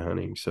walk-in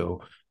hunting. So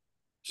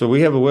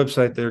we have a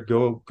website there,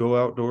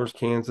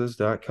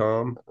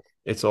 gooutdoorskansas.com.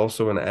 It's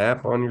also an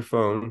app on your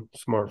phone,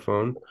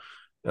 smartphone,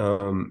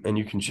 and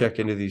you can check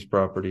into these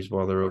properties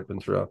while they're open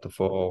throughout the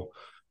fall,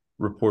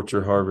 report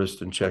your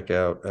harvest, and check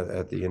out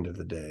at the end of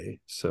the day.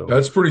 So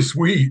That's pretty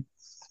sweet.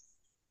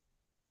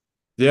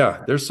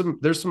 yeah, there's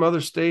some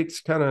other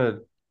states kind of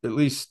at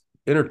least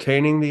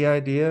entertaining the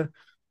idea,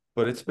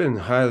 but it's been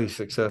highly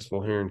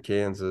successful here in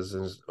Kansas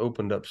and has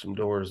opened up some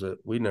doors that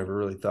we never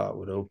really thought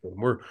would open.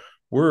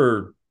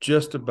 We're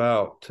just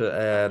about to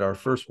add our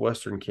first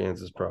Western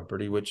Kansas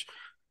property, which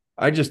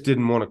I just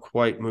didn't want to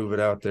quite move it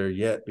out there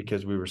yet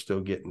because we were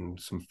still getting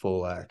some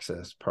full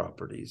access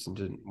properties and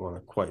didn't want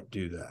to quite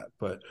do that.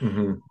 But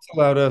it's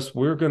allowed us,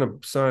 we're going to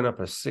sign up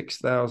a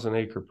 6,000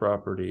 acre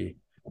property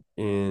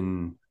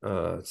in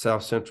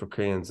South Central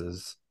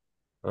Kansas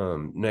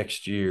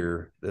next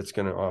year. That's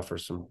going to offer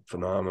some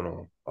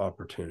phenomenal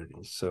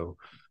opportunities. So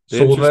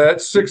So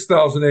that's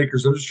 6,000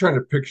 acres. I'm just trying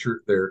to picture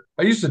it there.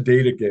 I used to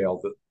date a gal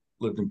that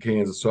lived in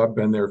Kansas, so I've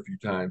been there a few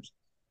times.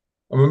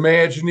 I'm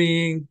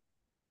imagining,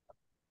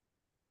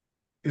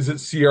 is it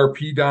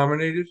CRP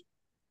dominated?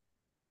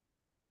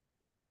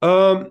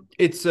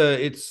 It's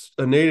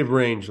a native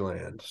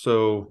rangeland,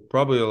 so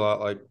probably a lot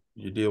like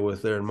you deal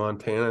with there in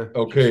Montana.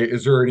 Okay,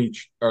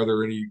 are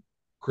there any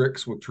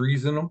creeks with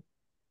trees in them?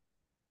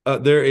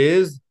 There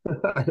is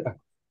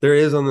there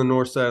is on the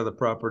north side of the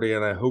property,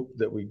 and I hope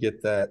that we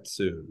get that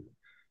soon.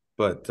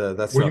 But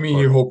that's What do you not mean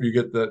part you of hope you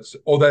get that?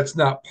 Oh, that's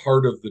not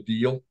part of the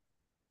deal?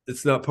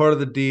 it's not part of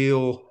the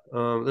deal.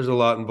 There's a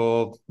lot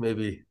involved.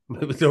 Maybe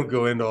don't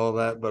go into all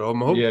that, but I'm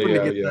Yeah, hoping to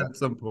yeah, get yeah. that at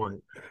some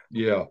point.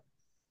 Yeah.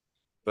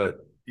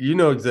 But you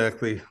know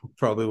exactly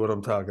probably what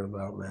I'm talking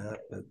about, Matt.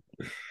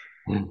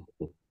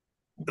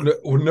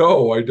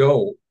 No, I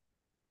don't.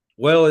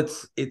 Well,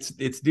 it's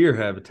deer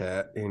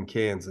habitat in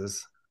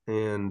Kansas,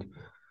 and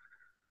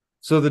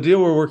so the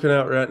deal we're working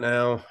out right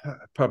now, I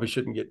probably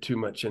shouldn't get too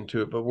much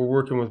into it, but we're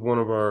working with one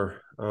of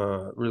our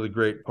really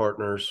great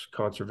partners,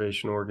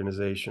 conservation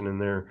organization,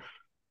 and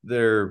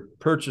they're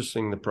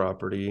purchasing the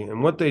property.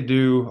 And what they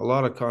do, a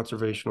lot of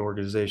conservation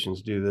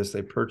organizations do this.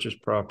 They purchase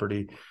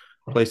property,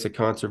 place a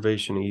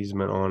conservation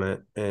easement on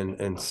it,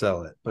 and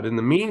sell it. But in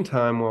the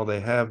meantime, while they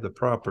have the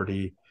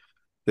property,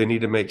 they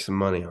need to make some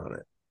money on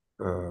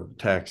it,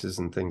 taxes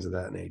and things of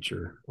that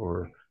nature,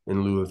 or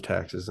in lieu of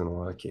taxes in a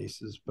lot of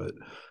cases. But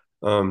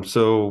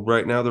so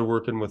right now they're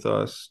working with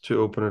us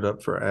to open it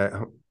up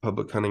for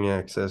public hunting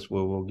access.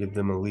 We'll give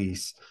them a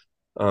lease.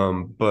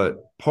 But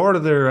part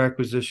of their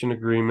acquisition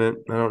agreement,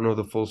 I don't know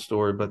the full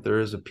story, but there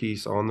is a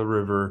piece on the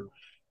river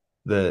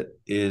that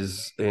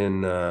is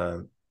in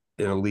a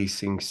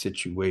leasing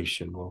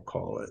situation, we'll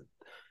call it.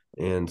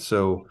 And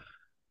so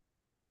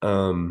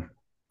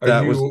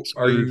that was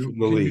excluded from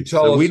the Can you lease.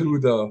 tell So us we who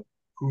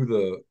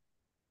the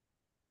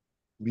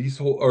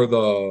leasehold or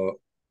the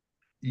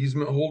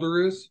easement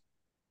holder is?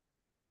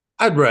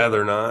 I'd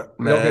rather not,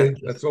 Matt. Okay,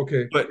 that's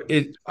okay. But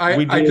it I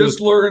we I deal with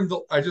just learned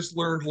I just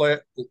learned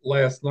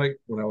last night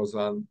when I was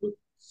on with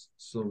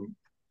some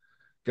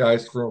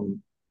guys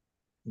from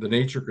the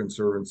Nature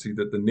Conservancy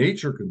that the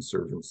Nature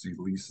Conservancy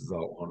leases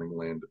out hunting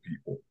land to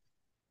people.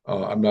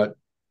 I'm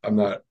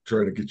not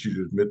trying to get you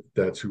to admit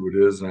that that's who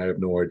it is, and I have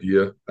no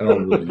idea. I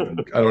don't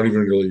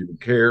even really even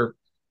care.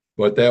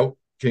 But that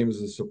came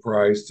as a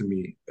surprise to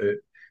me. It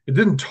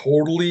didn't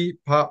totally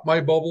pop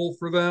my bubble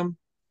for them,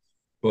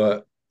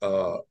 but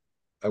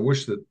I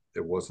wish that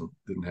it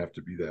didn't have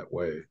to be that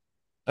way.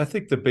 I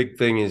think the big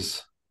thing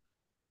is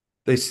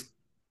they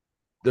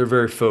they're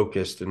very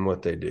focused in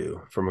what they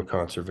do from a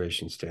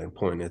conservation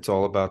standpoint. It's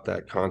all about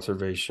that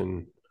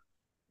conservation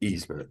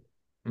easement.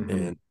 Hmm.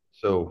 And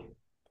so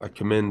I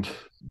commend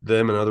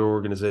them and other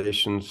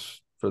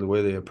organizations for the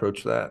way they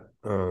approach that.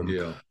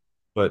 Yeah.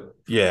 But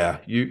yeah,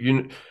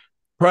 you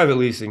private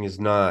leasing is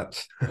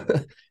not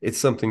it's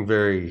something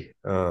very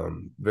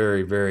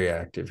very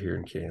active here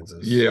in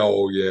Kansas. Yeah.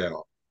 Oh, yeah.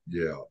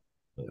 Yeah.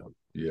 Yeah.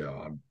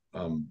 Yeah.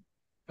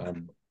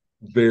 I'm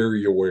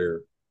very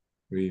aware.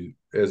 I mean,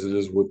 as it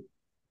is with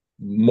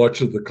much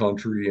of the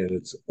country, and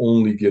it's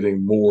only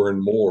getting more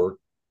and more.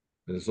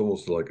 And it's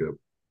almost like a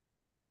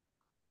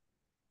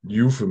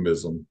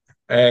euphemism.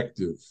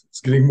 Active. It's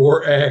getting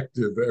more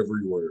active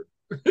everywhere.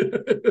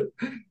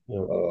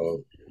 Yeah.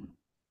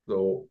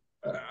 So,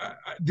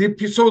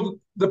 so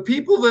the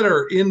people that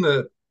are in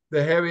the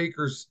have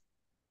acres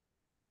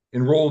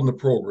enrolled in the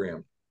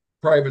program,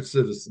 private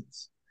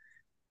citizens,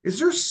 is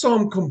there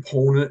some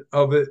component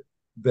of it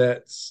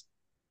that's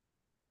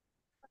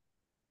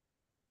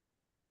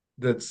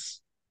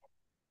that's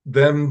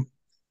them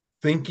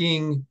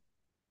thinking,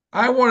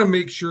 I want to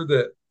make sure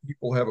that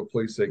people have a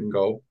place they can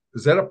go?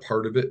 Is that a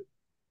part of it?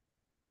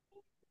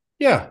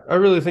 Yeah, I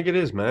really think it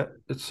is, Matt.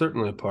 It's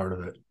certainly a part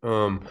of it.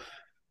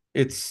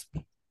 It's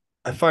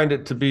I find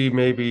it to be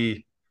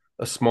maybe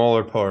a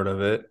smaller part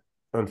of it,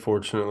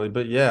 unfortunately.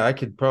 But yeah, I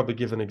could probably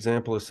give an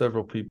example of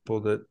several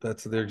people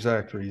that's the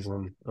exact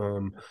reason.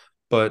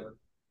 But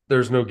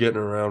there's no getting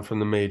around from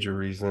the major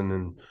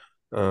reason,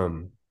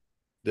 and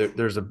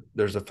there's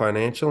a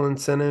financial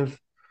incentive,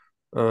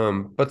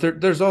 but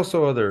there's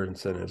also other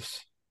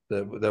incentives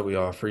that we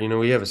offer. You know,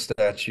 we have a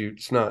statute.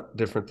 It's not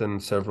different than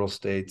several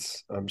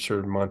states. I'm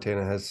sure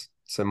Montana has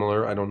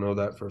similar. I don't know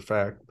that for a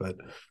fact, but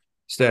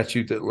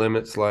statute that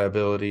limits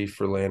liability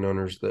for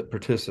landowners that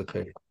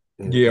participate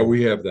Yeah, in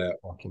we have that.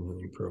 walking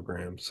hunting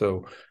program.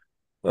 So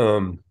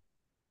um,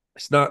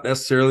 it's not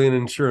necessarily an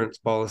insurance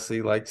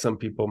policy like some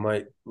people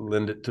might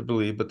lend it to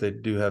believe, but they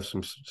do have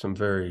some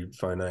very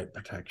finite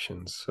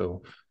protections.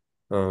 So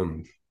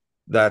um,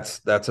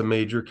 that's a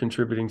major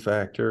contributing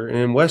factor. And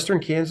in Western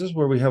Kansas,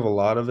 where we have a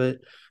lot of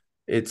it,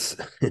 it's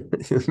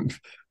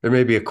there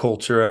may be a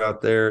culture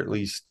out there, at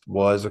least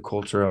was a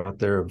culture out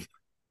there of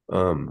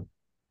um,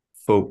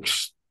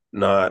 folks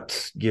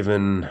not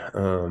giving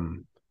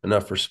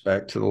enough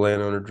respect to the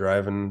landowner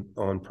driving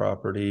on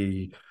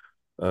property,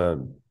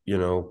 you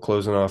know,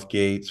 closing off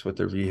gates with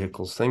their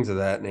vehicles, things of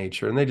that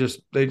nature. And they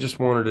just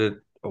wanted it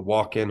a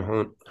walk-in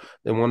hunt.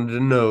 They wanted to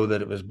know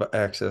that it was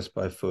accessed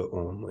by foot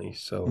only.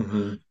 So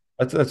Mm-hmm.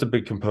 that's a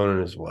big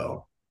component as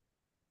well.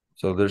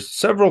 So there's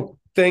several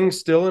things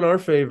still in our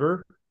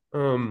favor.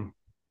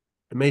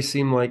 It may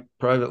seem like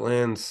private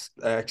land's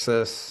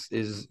access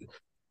is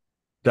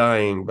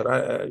dying, but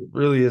it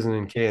really isn't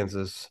in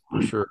Kansas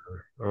for sure.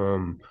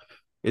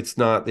 It's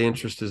not. The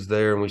interest is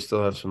there, and we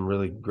still have some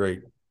really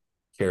great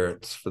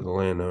carrots for the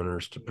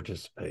landowners to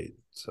participate.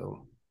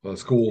 So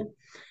That's cool.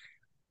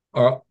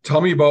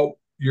 Tell me about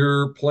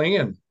your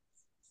plan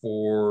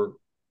for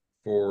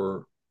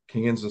for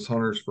Kansas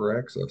Hunters for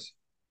Access.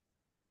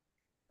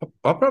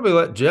 I'll probably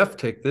let Jeff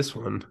take this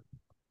one.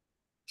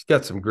 He's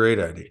got some great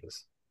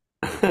ideas.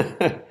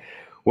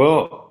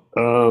 Well,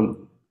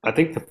 I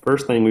think the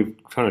first thing we've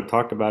kind of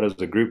talked about as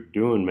a group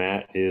doing,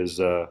 Matt, is,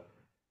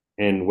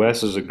 and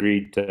Wes has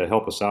agreed to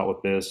help us out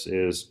with this,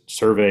 is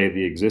survey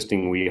the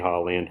existing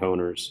WEHA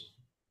landowners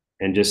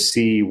and just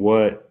see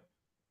what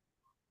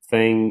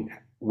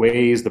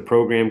ways the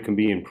program can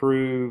be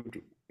improved,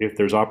 if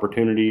there's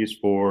opportunities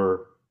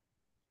for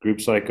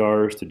groups like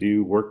ours to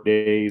do work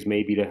days,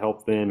 maybe to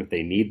help them if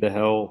they need the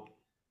help,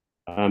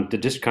 to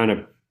just kind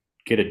of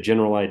get a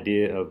general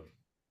idea of,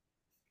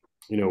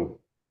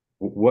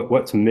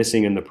 what's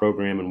missing in the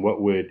program and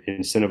what would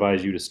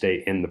incentivize you to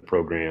stay in the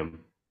program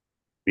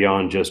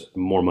beyond just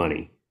more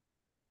money.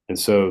 And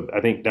so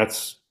I think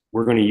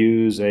we're going to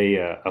use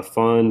a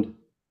fund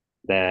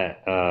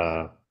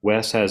that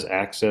Wes has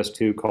access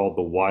to called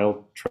the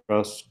Wild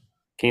Trust,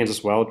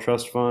 Kansas Wild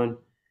Trust Fund.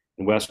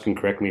 And Wes can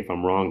correct me if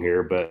I'm wrong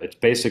here, but it's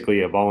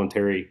basically a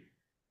voluntary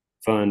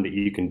fund that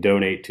you can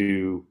donate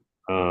to.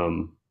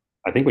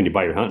 I think when you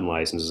buy your hunting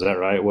license, is that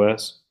right,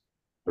 Wes?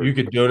 You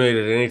could donate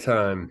at any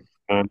time.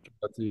 And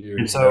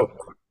so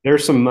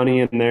there's some money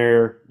in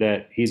there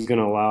that he's going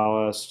to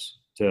allow us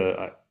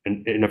to,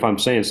 and if I'm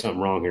saying something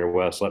wrong here,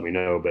 Wes, let me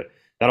know, but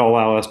that'll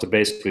allow us to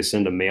basically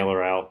send a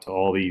mailer out to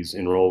all these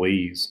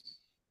enrollees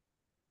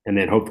and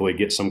then hopefully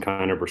get some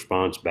kind of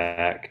response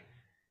back.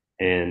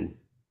 And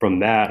from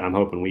that, I'm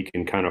hoping we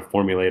can kind of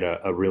formulate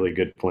a really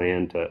good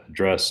plan to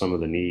address some of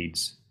the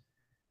needs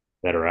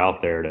that are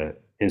out there to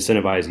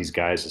incentivize these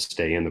guys to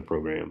stay in the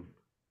program.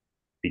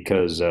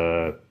 Because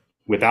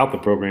without the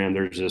program,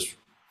 there's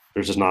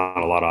just not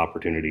a lot of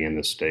opportunity in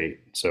this state.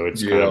 So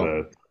it's kind of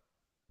a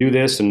do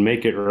this and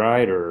make it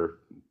right, or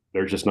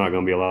there's just not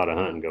going to be a lot of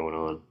hunting going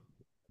on.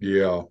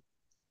 Yeah.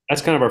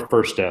 That's kind of our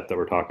first step that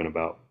we're talking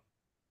about.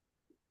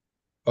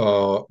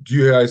 Do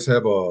you guys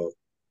have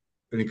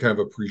any kind of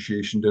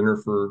appreciation dinner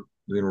for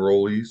the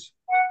enrollees?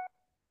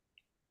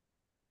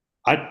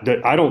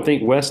 I don't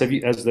think Wes, have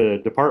you, as the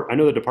department, I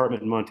know the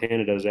department in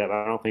Montana does that, but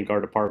I don't think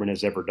our department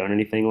has ever done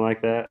anything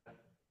like that.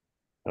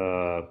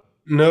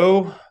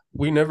 No,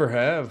 we never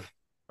have.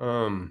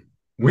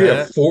 We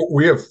have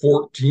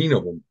 14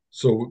 of them.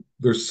 So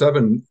there's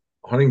 7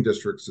 hunting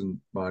districts in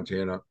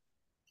Montana,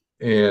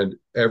 and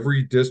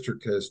every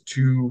district has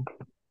 2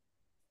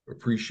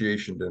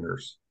 appreciation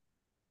dinners,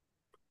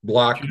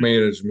 block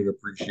management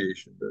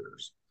appreciation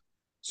dinners.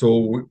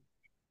 So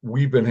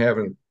we've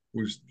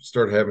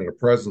started having a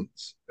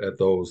presence at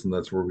those, and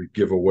that's where we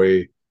give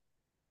away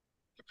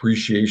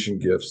appreciation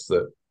gifts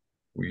that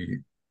we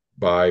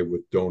buy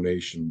with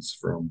donations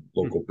from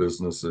local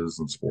businesses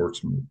and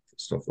sportsmen,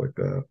 stuff like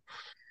that.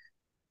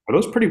 Are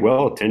those pretty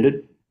well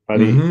attended by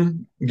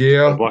the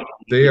Yeah, block?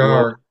 they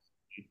are.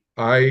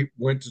 I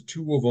went to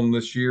 2 of them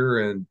this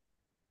year, and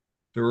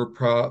there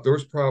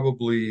was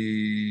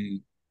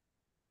probably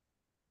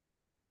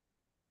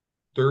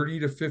 30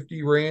 to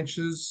 50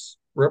 ranches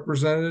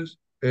represented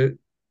at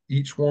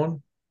each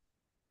one.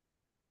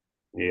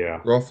 Yeah.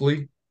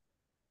 Roughly.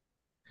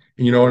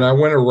 And I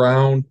went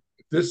around.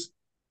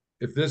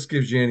 If this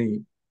gives you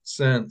any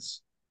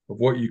sense of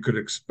what you could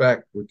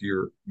expect with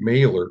your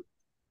mailer,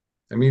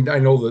 I mean, I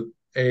know that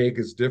ag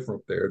is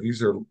different there.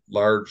 These are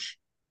large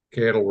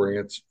cattle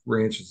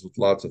ranches with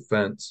lots of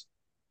fence,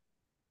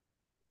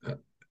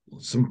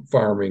 some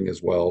farming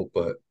as well.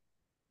 But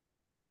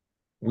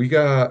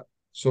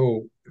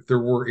so if there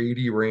were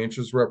 80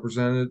 ranches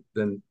represented,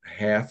 then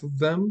half of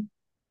them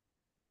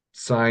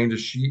signed a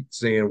sheet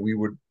saying we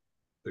would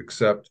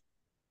accept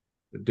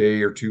a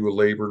day or 2 of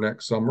labor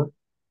next summer.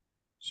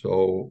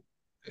 So,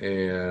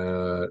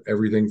 and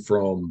everything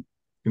from,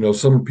 a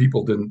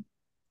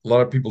lot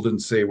of people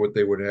didn't say what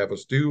they would have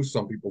us do.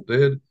 Some people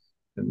did.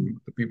 And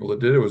the people that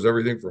did it was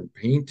everything from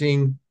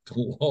painting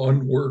to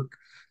lawn work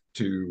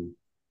to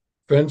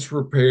fence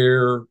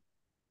repair,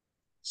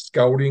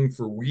 scouting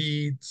for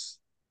weeds,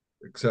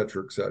 et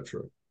cetera, et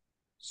cetera.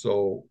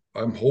 So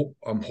I'm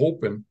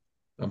hoping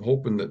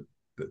that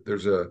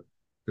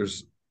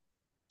there's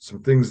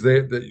some things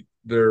that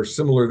are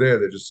similar there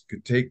that just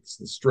could take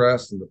the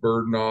stress and the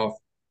burden off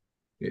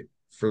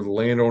for the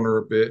landowner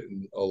a bit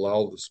and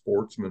allow the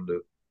sportsman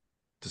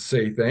to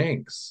say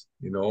thanks.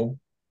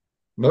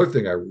 Another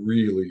thing I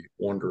really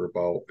wonder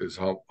about is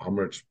how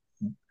much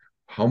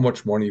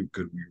money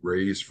could we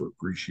raise for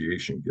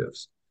appreciation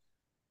gifts?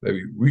 I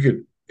mean, we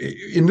could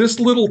in this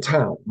little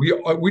town,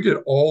 we did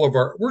all of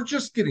our. We're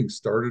just getting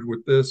started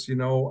with this. I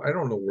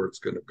don't know where it's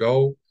going to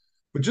go,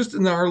 but just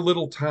in our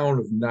little town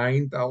of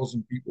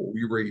 9,000 people,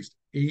 we raised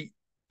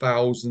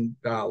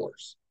 $8,000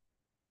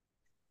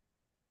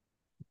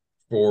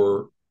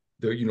 for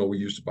we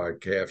used to buy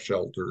calf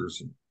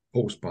shelters and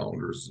post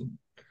pounders and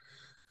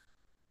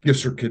gift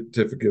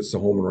certificates to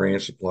home and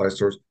ranch supply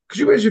stores. Could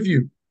you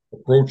imagine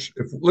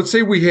if let's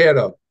say we had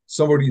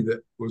somebody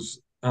that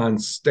was on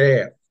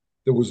staff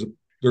that was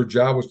their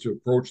job was to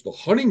approach the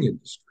hunting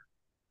industry?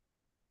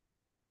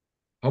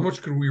 How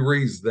much could we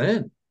raise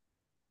then?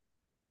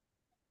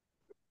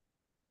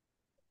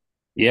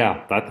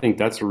 Yeah, I think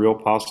that's a real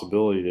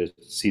possibility to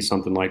see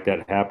something like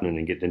that happening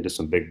and get into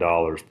some big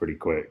dollars pretty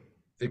quick.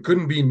 It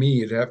couldn't be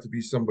me. It'd have to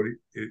be somebody.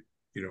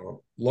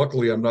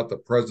 Luckily, I'm not the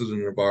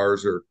president of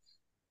ours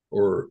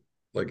or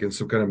like in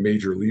some kind of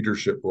major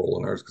leadership role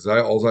in ours because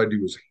all I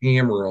do is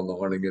hammer on the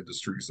hunting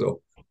industry.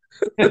 So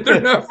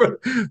they're not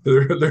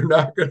they're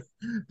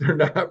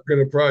not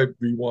gonna probably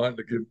be wanting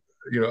to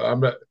give. I'm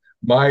not.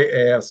 My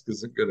ask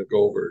isn't gonna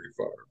go very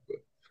far. But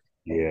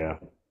Yeah,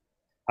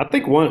 I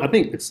think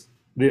it's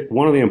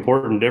one of the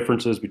important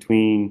differences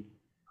between,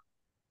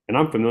 and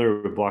I'm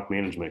familiar with block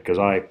management because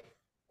I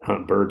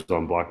hunt birds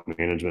on block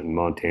management in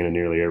Montana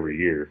nearly every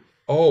year.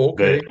 oh,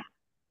 But okay.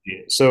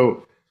 yeah,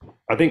 so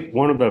I think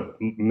one of the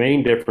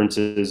main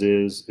differences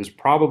is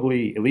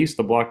probably at least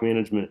the block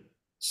management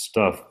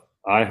stuff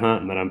I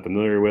hunt and that I'm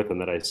familiar with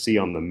and that I see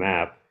on the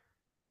map.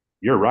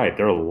 You're right;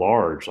 they're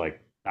large,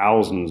 like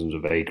thousands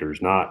of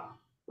acres, not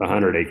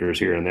 100 acres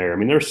here and there. I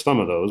mean, there's some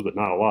of those, but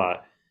not a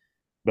lot.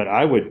 But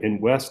I would,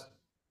 and Wes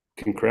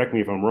can correct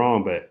me if I'm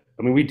wrong, but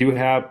I mean, we do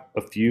have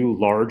a few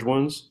large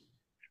ones,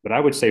 but I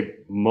would say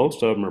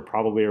most of them are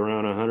probably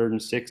around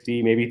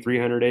 160, maybe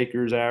 300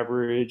 acres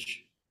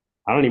average.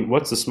 I don't even,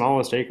 what's the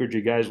smallest acreage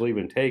you guys will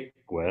even take,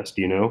 Wes?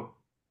 Do you know?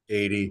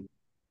 80.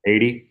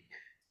 80?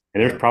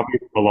 And there's Yeah. probably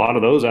a lot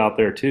of those out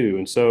there too.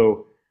 And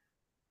so,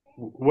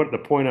 what the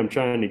point I'm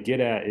trying to get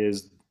at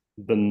is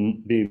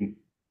the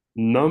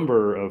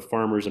number of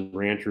farmers and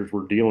ranchers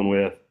we're dealing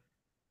with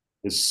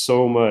is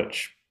so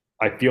much.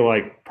 I feel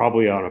like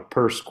probably on a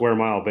per square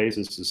mile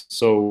basis is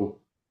so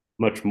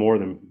much more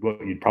than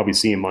what you'd probably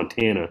see in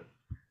Montana.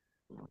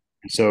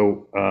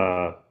 So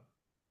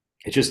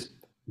it's just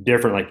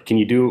different. Like,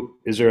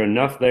 is there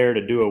enough there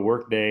to do a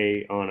work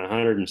day on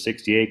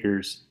 160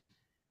 acres?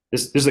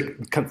 This is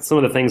some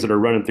of the things that are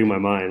running through my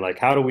mind. Like,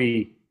 how do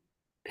we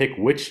pick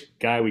which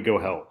guy we go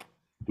help?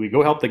 Do we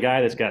go help the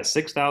guy that's got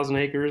 6,000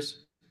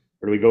 acres,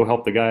 or do we go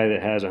help the guy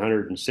that has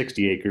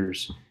 160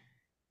 acres?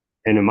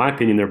 And in my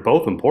opinion, they're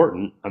both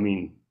important. I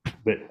mean,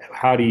 but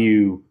how do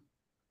you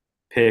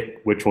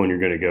pick which one you're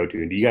going to go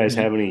to? Do you guys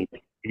have any?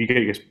 You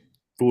guys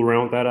fool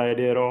around with that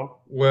idea at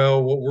all?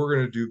 Well, what we're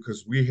going to do,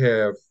 because we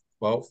have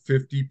about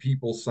 50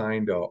 people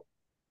signed up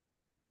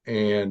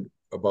and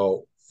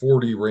about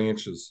 40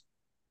 ranches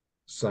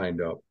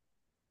signed up.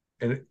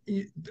 And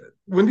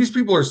when these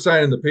people are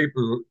signing the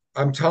paper,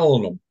 I'm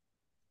telling them,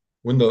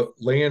 when the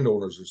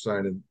landowners are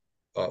signing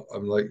up,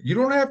 I'm like, you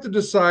don't have to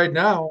decide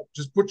now.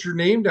 Just put your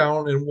name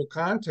down and we'll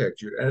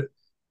contact you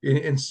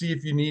and see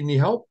if you need any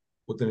help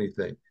with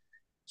anything.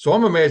 So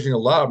I'm imagining a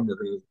lot of them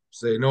are going to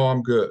say, no,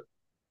 I'm good,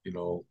 you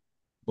know.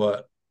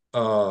 But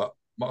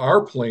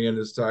our plan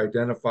is to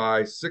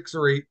identify 6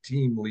 or 8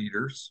 team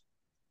leaders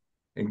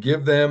and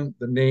give them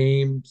the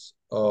names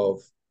of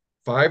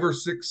 5 or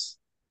 6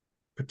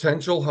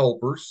 potential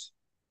helpers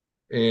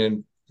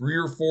and 3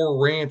 or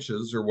 4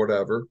 ranches or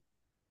whatever,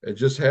 and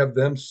just have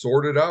them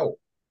sort it out.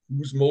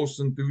 Who's most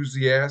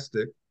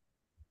enthusiastic?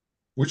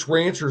 Which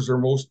ranchers are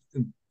most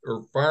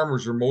or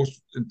farmers are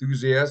most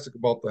enthusiastic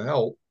about the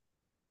help?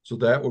 So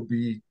that would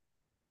be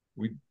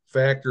we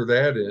factor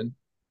that in,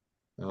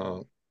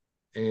 uh,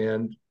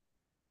 and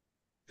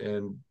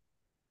and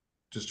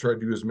just try to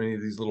do as many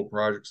of these little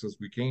projects as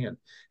we can.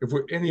 If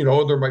we and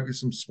there might be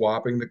some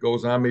swapping that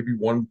goes on. Maybe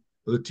one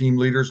of the team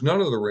leaders,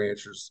 none of the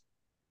ranchers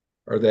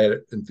are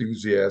that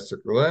enthusiastic.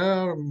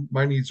 Well,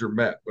 my needs are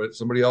met, but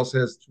somebody else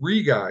has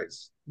 3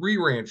 guys, 3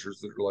 ranchers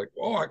that are like,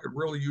 oh, I could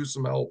really use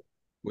some help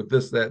with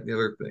this, that, and the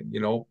other thing.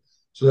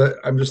 So that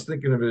I'm just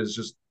thinking of it as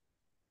just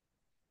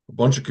a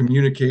bunch of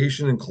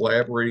communication and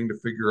collaborating to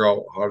figure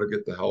out how to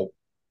get the help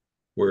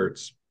where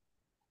it's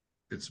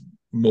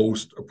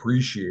most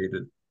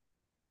appreciated.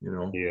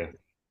 Yeah.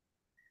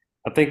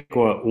 I think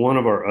one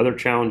of our other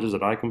challenges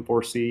that I can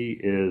foresee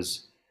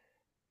is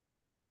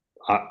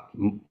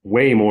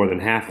way more than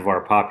half of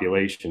our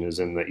population is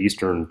in the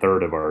eastern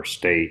third of our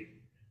state,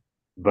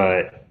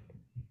 but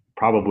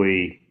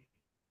probably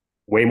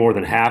way more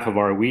than half of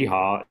our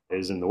WEHA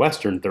is in the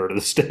western third of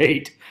the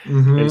state.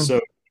 And Mm-hmm. so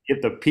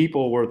get the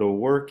people where the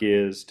work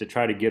is to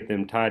try to get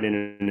them tied in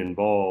and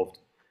involved.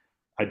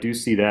 I do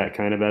see that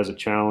kind of as a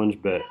challenge,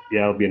 but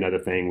yeah, it'll be another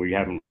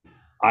thing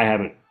I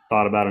haven't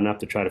thought about enough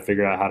to try to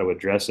figure out how to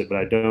address it, but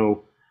I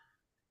know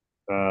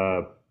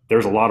uh,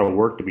 there's a lot of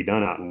work to be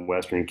done out in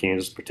western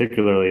Kansas,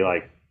 particularly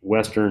like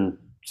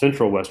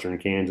central western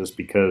Kansas,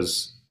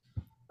 because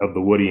of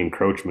the woody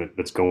encroachment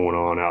that's going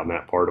on out in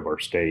that part of our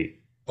state.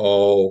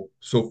 Oh,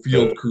 so So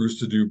field crews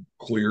to do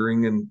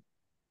clearing and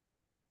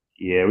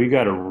yeah, we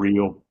got a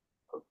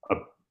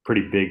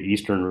pretty big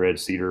eastern red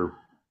cedar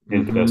mm-hmm.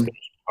 infestation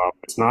problem.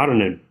 It's not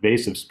an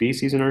invasive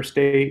species in our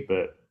state,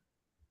 but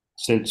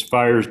since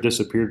fires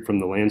disappeared from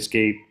the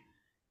landscape,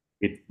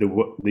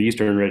 the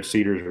eastern red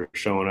cedars are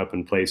showing up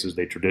in places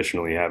they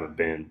traditionally haven't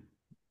been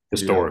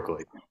Yeah,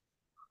 historically.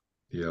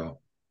 yeah.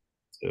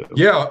 So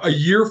Yeah, a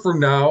year from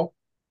now,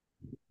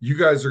 you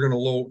guys are gonna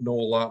know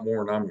a lot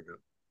more, and I'm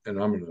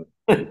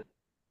gonna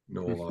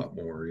know a lot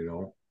more, you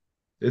know.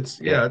 It's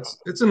yeah, yeah,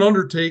 it's an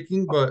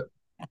undertaking, but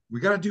we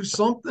gotta do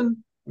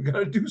something. We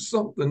gotta do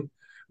something.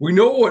 We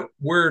know what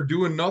where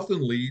doing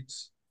nothing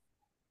leads.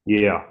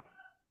 yeah.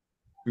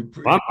 We,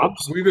 Well,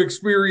 we've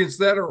experienced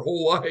that our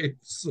whole life.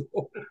 So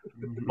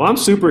I'm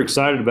super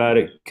excited about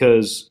it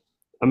because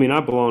I mean I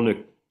belong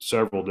to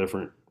several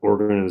different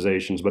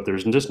organizations, but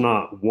there's just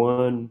not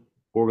one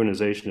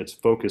organization that's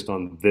focused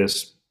on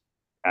this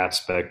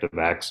aspect of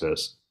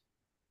access.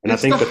 And I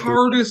it's the think the three,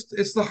 hardest,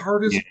 it's the yeah,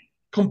 hardest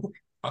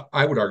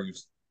I would argue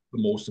it's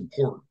the most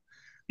important.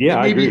 yeah,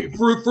 I Maybe agree.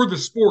 for the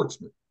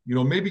sportsman, you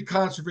know, maybe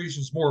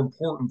conservation is more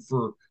important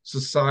for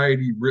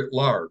society writ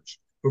large,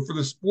 but for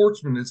the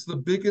sportsman, it's the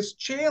biggest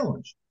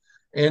challenge.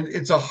 And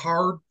it's a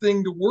hard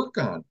thing to work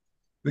on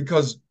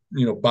because,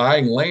 you know,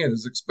 buying land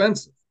is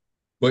expensive.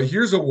 But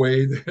here's a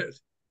way that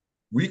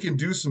we can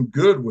do some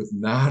good with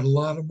not a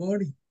lot of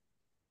money.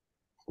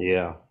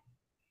 Yeah,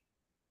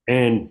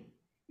 and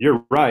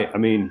you're right. I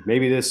mean,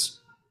 maybe this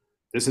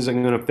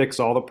isn't going to fix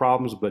all the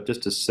problems, but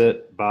just to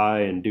sit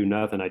by and do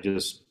nothing, I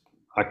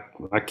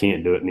I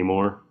can't do it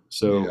anymore.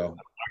 So Yeah.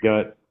 I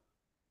got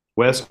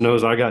Wes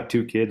knows I got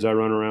two kids. I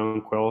run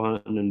around quail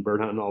hunting and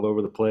bird hunting all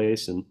over the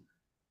place, and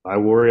I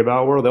worry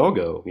about where they'll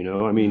go. You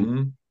know, I mean,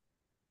 Mm-hmm.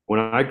 when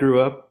I grew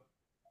up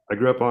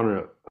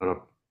on a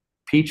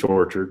peach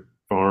orchard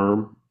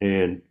farm,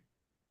 and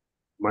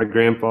my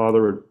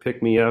grandfather would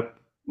pick me up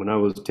when I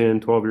was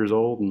 10, 12 years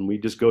old, and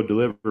we'd just go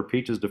deliver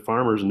peaches to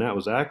farmers, and that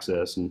was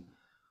access. And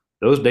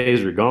those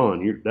days are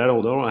gone. That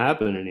don't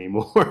happen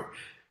anymore.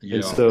 And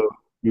Yeah. so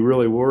you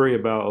really worry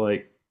about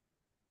like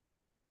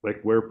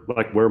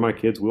where my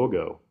kids will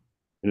go.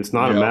 And it's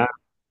not a Yeah. matter.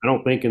 I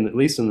don't think at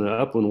least in the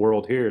upland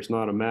world here, it's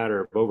not a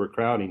matter of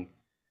overcrowding.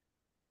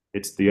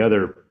 It's the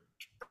other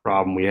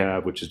problem we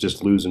have, which is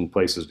just losing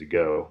places to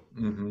go.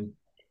 Mm-hmm.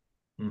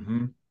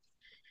 Mm-hmm.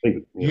 I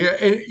think, Yeah,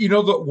 and you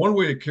know the one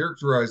way to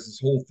characterize this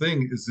whole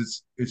thing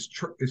is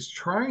it's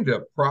trying to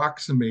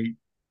approximate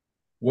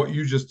what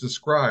you just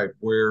described,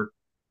 where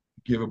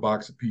you give a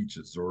box of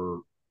peaches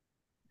or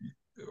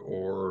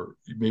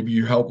maybe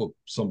you help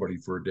somebody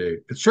for a day.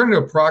 It's trying to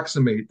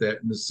approximate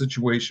that in a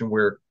situation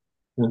where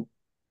a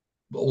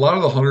lot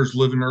of the hunters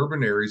live in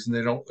urban areas and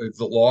they've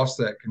lost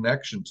that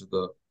connection to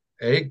the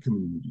ag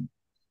community.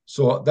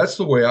 So that's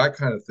the way I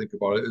kind of think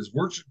about it is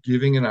we're just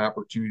giving an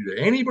opportunity to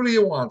anybody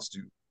that wants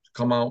to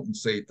come out and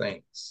say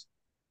thanks.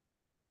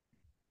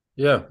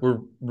 Yeah, we're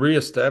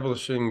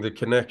reestablishing the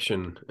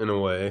connection in a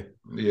way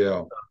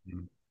Yeah,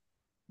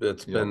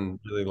 that's yeah, been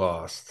really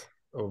lost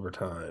over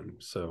time.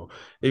 So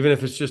even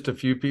if it's just a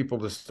few people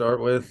to start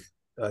with,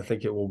 I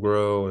think it will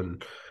grow.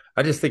 And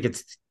I just think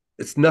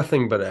it's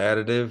nothing but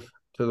additive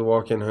to the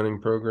walk-in hunting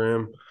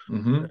program.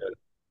 hmm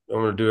I'm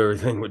going to do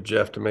everything with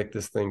Jeff to make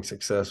this thing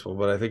successful,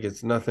 but I think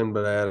it's nothing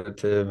but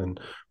additive, and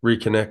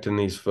reconnecting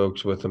these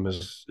folks with them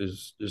is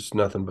just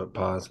nothing but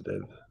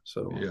positive.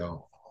 So yeah.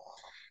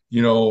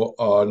 You know,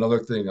 another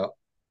thing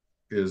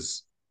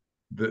is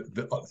the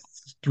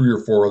three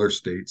or four other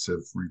states have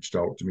reached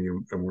out to me,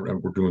 and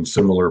we're doing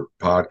similar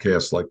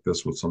podcasts like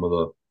this with some of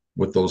the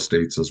with those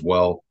states as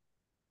well.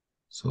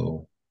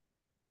 So,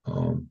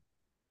 um,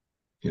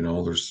 you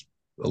know, there's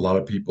a lot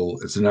of people.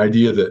 It's an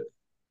idea that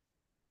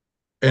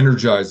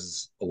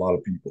energizes a lot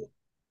of people.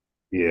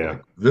 yeah.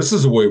 Like this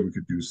is a way we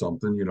could do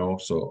something, you know.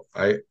 So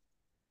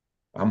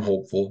I'm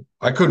hopeful.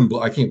 I can't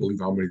believe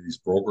how many of these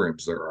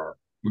programs there are.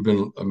 We've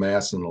been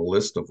amassing a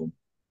list of them,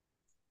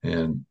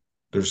 and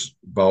there's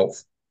about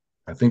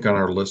I think on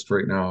our list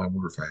right now. I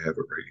wonder if I have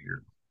it right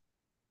here.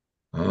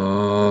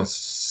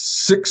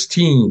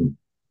 16,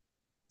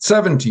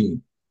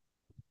 17,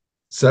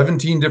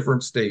 17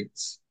 different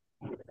states.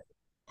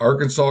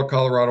 Arkansas,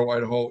 Colorado,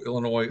 Idaho,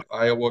 Illinois,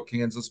 Iowa,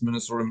 Kansas,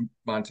 Minnesota,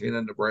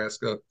 Montana,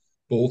 Nebraska,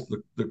 both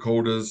the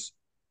Dakotas,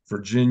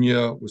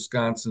 Virginia,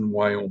 Wisconsin,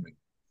 Wyoming.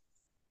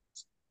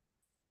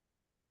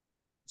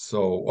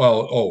 So,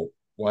 well, oh,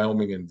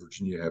 Wyoming and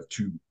Virginia have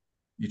two,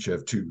 each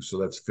have two. So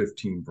that's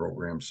 15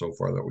 programs so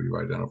far that we've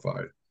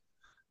identified.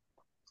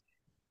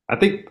 I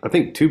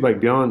think too,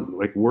 like beyond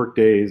like work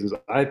days is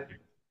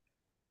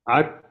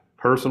I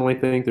personally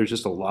think there's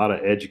just a lot of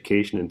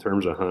education in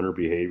terms of hunter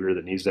behavior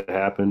that needs to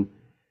happen.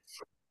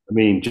 I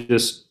mean,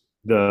 just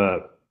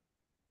the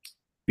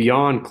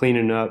beyond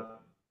cleaning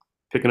up,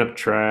 picking up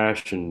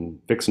trash and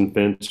fixing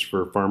fence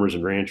for farmers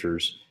and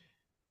ranchers,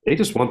 they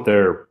just want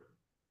their,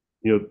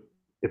 you know,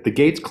 if the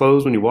gate's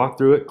closed when you walk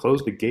through it,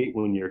 close the gate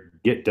when you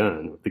get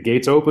done. If the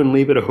gate's open,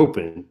 leave it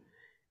open.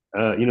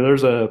 You know,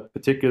 there's a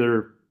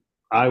particular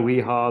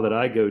IWEHA that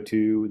I go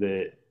to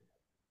that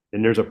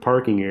and there's a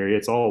parking area.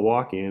 It's all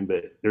walk-in,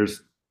 but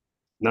there's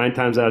 9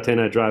 times out of 10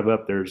 I drive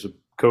up, there's a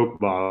Coke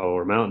bottle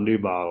or Mountain Dew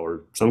bottle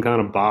or some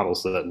kind of bottle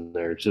sitting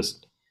there. It's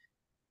just,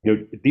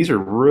 these are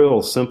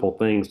real simple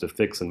things to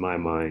fix in my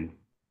mind.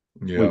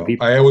 When Yeah,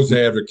 people, I was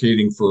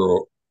advocating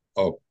for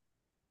a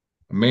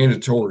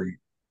mandatory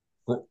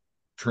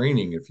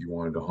training if you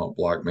wanted to hunt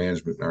block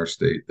management in our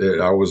state.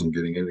 I wasn't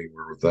getting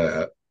anywhere with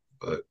that,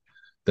 but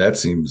that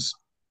seems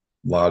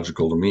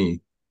logical to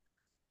me.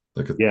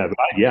 Like, yeah,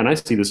 and I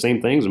see the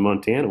same things in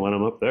Montana when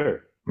I'm up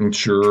there. I'm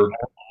sure.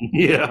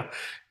 Yeah,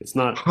 it's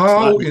not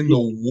How in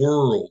the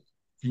world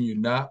can you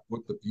not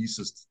put the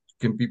pieces?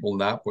 Can people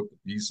not put the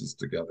pieces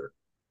together?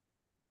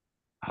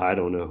 I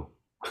don't know.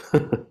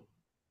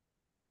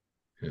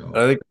 You know?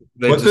 I think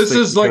they But just this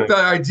think is like the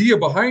idea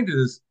behind it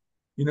is,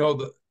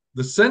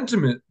 the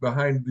sentiment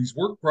behind these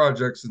work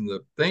projects and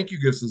the thank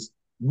you gifts is,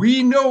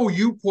 we know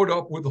you put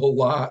up with a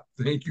lot.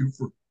 Thank you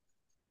for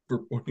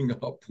putting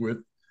up with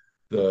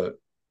the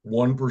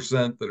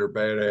 1% that are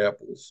bad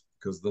apples,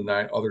 because the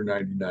other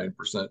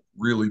 99%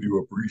 really do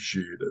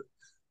appreciate it.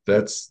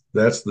 That's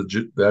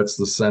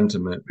the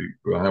sentiment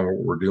behind what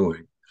we're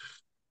doing.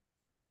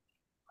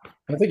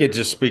 I think it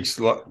just speaks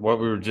what we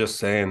were just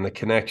saying. The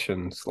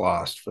connection's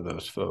lost for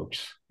those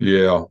folks.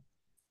 Yeah,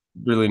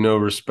 Really no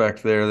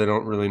respect there. They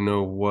don't really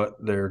know what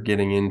they're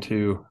getting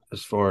into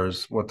as far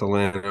as what the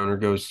landowner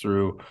goes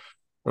through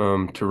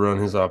to run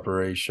his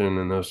operation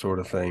and those sort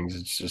of things.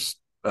 It's just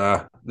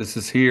this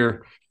is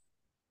here.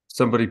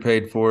 Somebody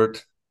paid for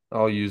it.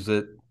 I'll use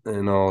it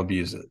and I'll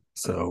abuse it.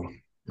 So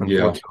yeah,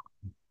 unfortunately,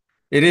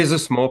 it is a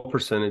small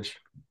percentage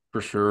for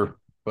sure,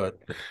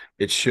 but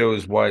it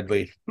shows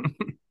widely.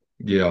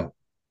 yeah.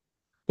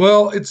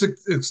 Well, it's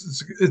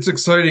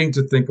exciting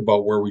to think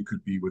about where we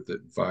could be with it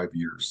in 5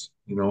 years.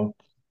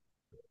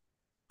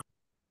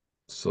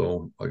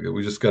 So like,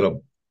 we just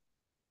gotta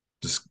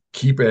just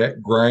keep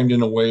at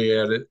grinding away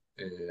at it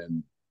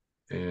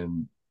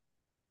and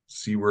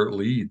see where it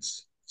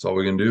leads. That's all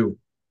we can do.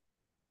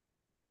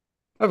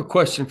 I have a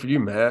question for you,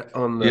 Matt,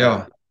 on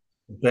Yeah.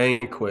 the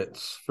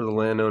banquets for the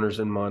landowners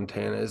in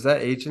Montana. Is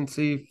that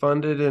agency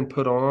funded and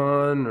put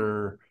on,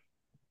 or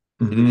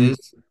it Hmm.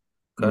 is?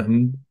 Okay.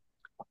 Hmm.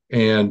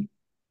 And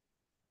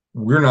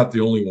we're not the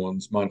only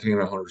ones.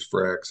 Montana Hunters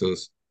for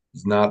Access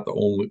is not the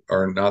only,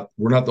 are not,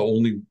 we're not the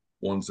only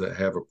ones that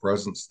have a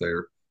presence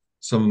there.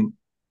 Some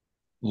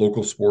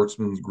local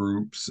sportsmen's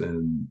groups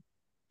and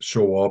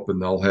show up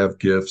and they'll have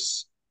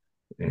gifts.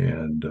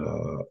 And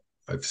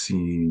I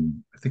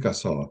think I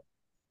saw,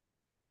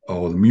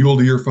 oh, the Mule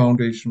Deer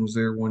Foundation was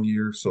there one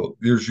year. So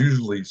there's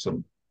usually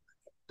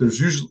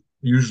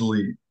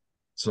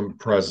some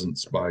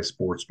presence by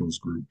sportsmen's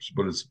groups,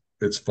 but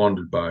it's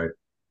funded by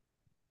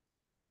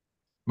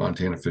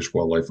Montana Fish,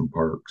 Wildlife, and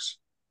Parks.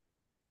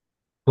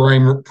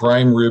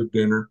 Prime rib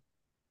dinner,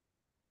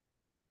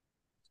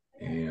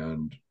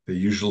 and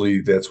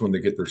that's when they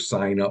get their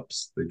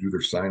signups. They do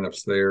their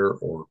signups there,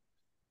 or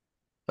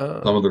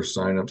some of their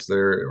signups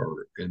there,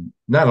 and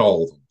not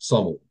all of them,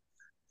 some of them,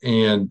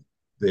 and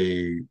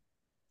they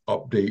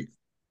update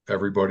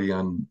everybody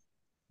on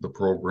the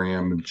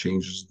program and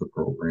changes the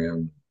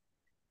program.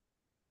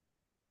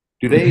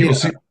 Do And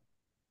they?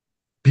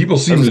 people I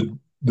seem was, to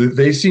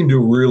they seem to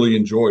really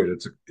enjoy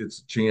it.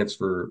 It's a chance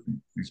for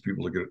these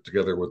people to get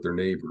together with their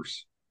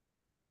neighbors.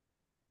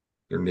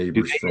 Their do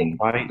neighbors they from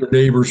invite? their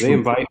neighbors Do they from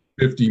invite?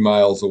 50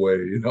 miles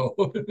away.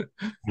 Do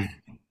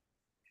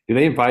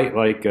they invite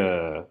like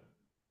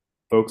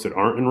folks that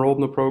aren't enrolled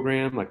in the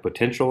program, like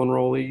potential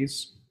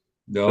enrollees?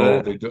 For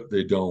No, that?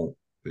 they don't.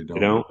 They You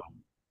don't. know?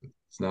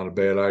 It's not a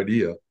bad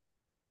idea,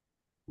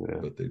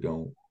 Yeah. but they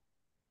don't.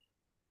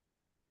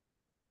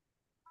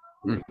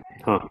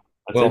 Huh.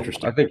 That's Well,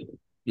 interesting. I think,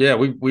 yeah,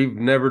 we've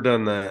never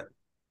done that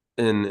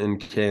in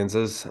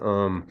Kansas.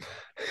 I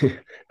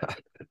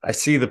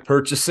see the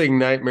purchasing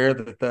nightmare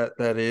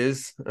that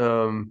is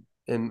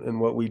in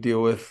what we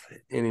deal with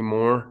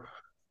anymore.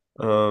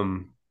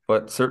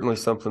 But certainly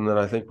something that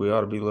I think we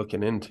ought to be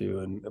looking into.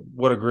 And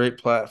what a great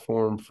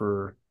platform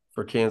for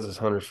Kansas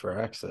Hunters for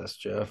Access,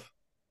 Jeff,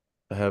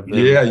 to have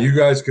Yeah, them. you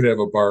guys could have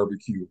a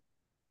barbecue.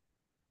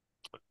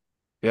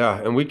 Yeah,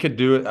 and we could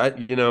do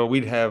it.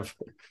 We'd have,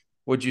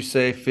 would you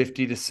say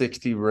 50 to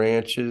 60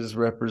 ranches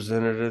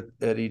represented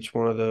at each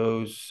one of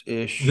those There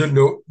ish?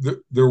 no there,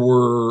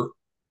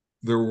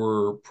 there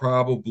were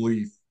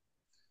probably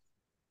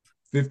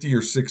 50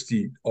 or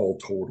 60 all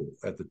total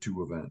at the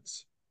two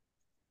events.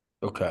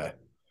 Okay.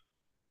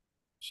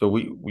 So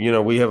we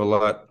have a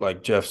lot,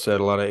 like Jeff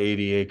said, a lot of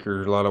 80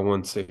 acres, a lot of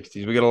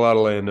 160s. We got a lot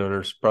of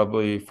landowners,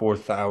 probably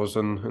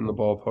 4,000 in the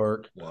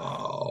ballpark.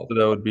 Wow. So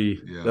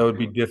that Yeah. would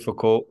be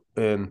difficult.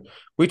 And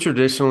we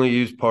traditionally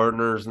use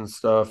partners and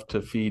stuff to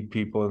feed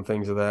people and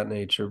things of that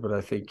nature. But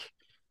I think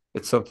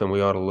it's something we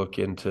ought to look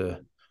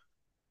into.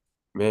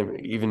 Man,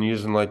 even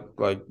using like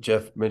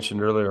Jeff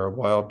mentioned earlier, our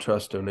wild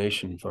trust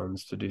donation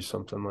funds to do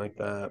something like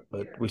that.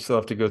 But we still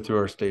have to go through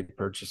our state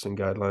purchasing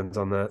guidelines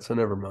on that. So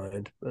never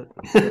mind. But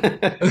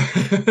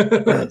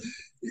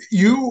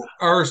You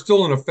are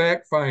still in a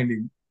fact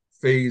finding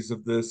phase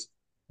of this.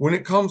 When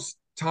it comes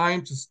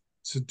time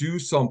to do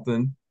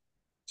something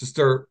to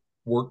start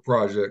work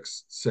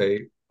projects,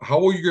 say,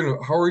 how are you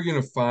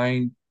gonna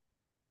find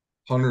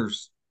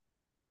hunters?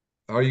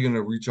 How are you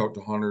gonna reach out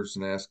to hunters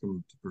and ask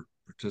them to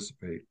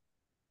participate?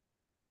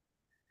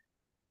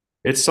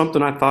 It's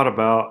something I thought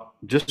about.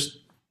 Just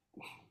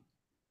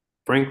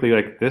frankly,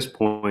 like at this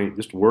point,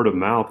 just word of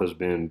mouth has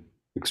been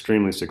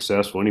extremely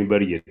successful.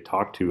 Anybody you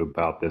talk to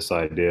about this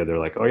idea, they're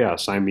like, "Oh yeah,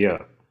 sign me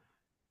up.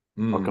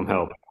 I'll come Hmm.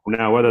 help."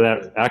 Now, whether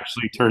that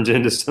actually turns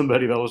into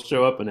somebody that will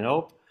show up and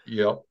help,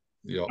 Yep.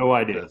 Yep. no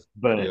idea. That's,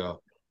 But yeah.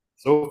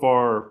 so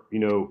far,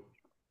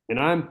 and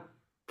I'm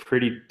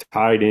pretty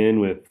tied in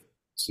with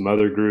some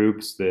other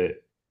groups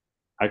that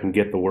I can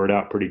get the word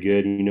out pretty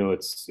good.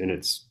 It's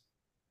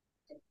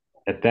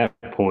at that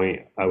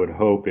point, I would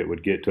hope it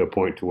would get to a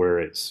point to where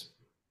it's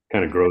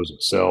kind of grows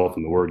itself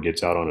and the word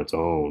gets out on its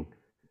own.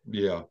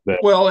 Yeah. But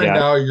Well, and yeah,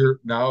 now you're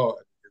going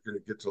to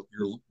get to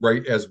you're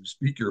right as we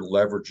speak. You're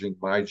leveraging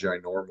my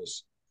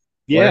ginormous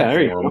yeah,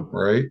 there you platform, go.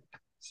 right?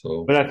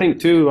 So But I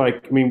think too,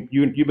 like, I mean,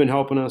 you've been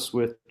helping us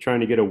with trying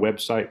to get a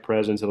website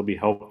presence. It'll be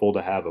helpful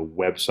to have a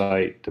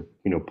website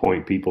to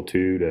point people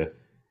to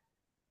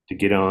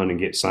get on and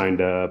get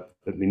signed up.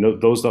 I mean,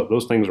 those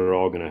things are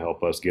all going to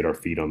help us get our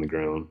feet on the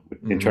ground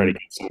and try to mhm,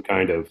 get some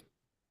kind of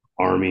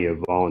army of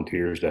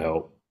volunteers to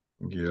help.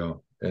 yeah.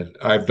 And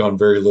I've done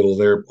very little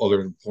there other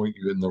than point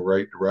you in the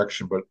right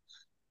direction. But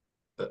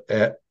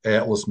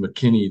Atlas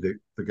McKinney,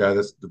 the guy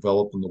that's that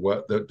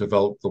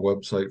developed the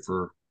website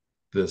for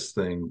this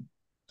thing,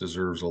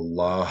 deserves a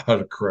lot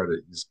of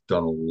credit. He's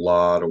done a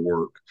lot of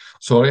work.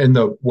 So in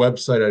the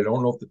website, I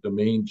don't know if the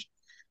domain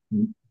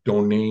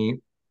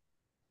domain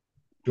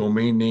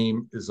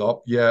name is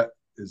up yet,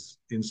 is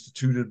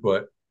instituted,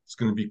 but it's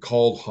going to be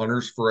called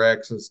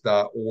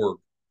huntersforaccess.org.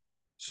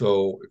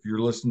 So if you're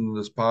listening to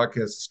this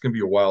podcast, it's going to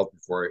be a while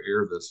before I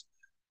air this.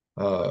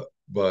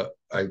 But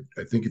I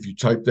think if you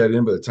type that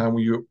in by the time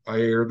I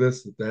air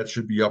this, that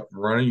should be up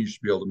and running. You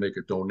should be able to make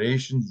a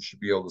donation. You should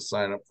be able to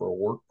sign up for a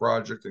work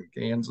project in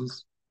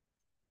Kansas,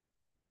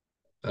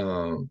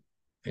 um,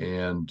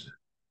 and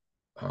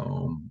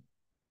um,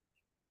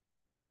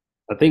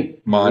 I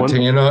think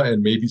Montana,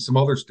 and maybe some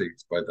other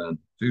states by then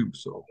too.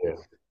 So, yeah,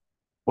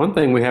 one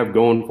thing we have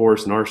going for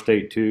us in our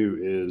state too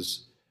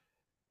is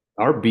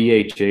our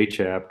BHA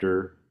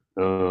chapter.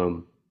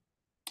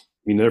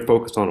 I mean, they're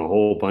focused on a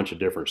whole bunch of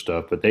different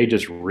stuff, but they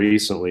just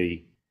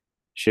recently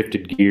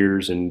shifted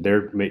gears and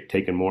they're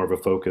taking more of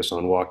a focus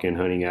on walk-in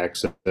hunting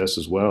access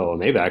as well.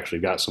 And they've actually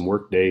got some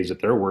work days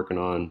that they're working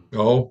on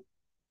oh,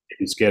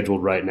 and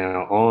scheduled right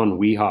now on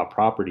WEHA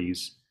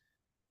properties.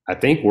 I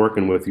think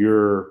working with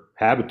your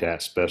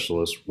habitat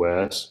specialist,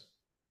 Wes.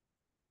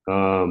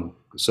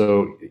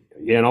 So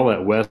yeah, and I'll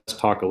let Wes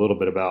talk a little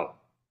bit about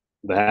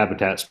the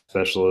habitat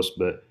specialist,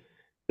 but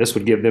this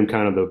would give them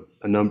kind of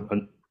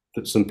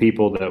some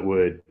people that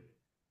would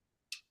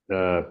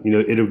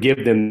it'll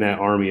give them that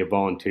army of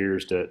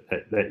volunteers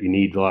that you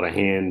need a lot of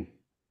hand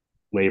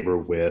labor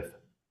with.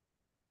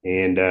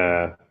 And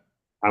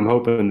I'm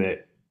hoping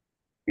that,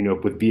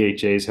 with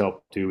BHA's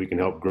help too, we can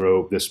help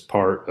grow this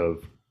part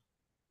of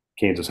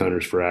Kansas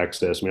Hunters for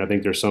Access. I mean, I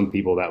think there's some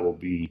people that will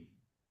be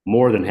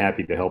more than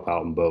happy to help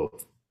out in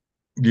both.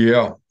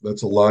 yeah,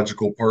 that's a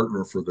logical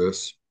partner for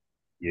this.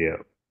 Yeah.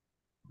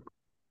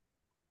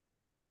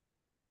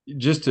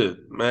 Just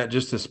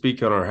to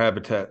speak on our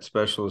habitat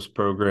specialist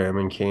program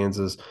in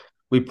Kansas,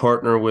 we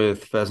partner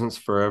with Pheasants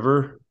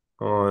Forever.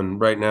 On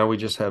right now, we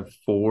just have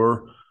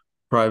 4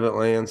 private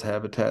lands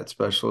habitat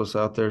specialists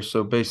out there.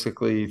 So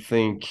basically,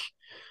 think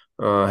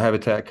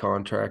habitat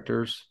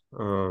contractors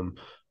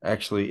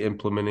actually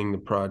implementing the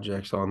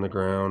projects on the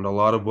ground. A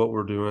lot of what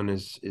we're doing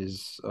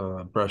is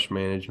brush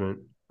management,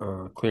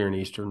 clearing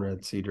eastern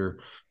red cedar,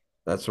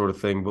 that sort of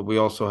thing. But we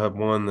also have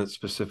one that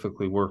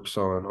specifically works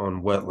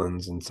on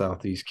wetlands in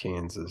southeast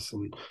Kansas,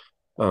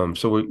 and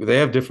so they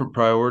have different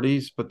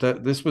priorities. But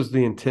this was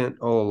the intent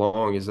all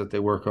along, is that they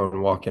work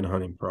on walk-in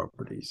hunting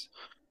properties.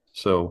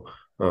 So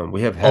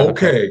we have habitat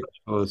Okay,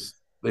 specialists.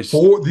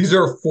 these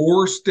are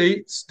 4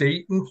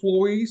 state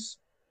employees.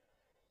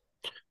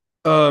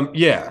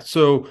 Yeah,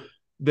 so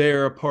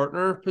they're a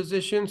partner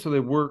position, so they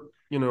work.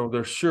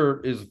 Their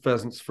shirt is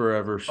Pheasants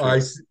Forever I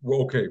shirt. see.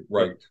 Well, okay, But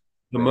right,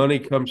 the right. money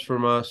comes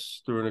from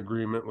us through an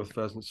agreement with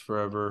Pheasants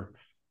Forever,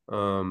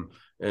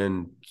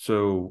 and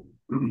so,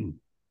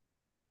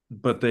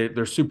 but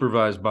they're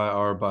supervised by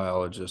our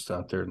biologists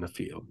out there in the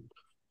field.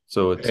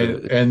 So it's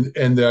And a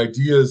and the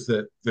idea is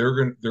that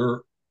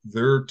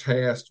they're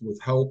tasked with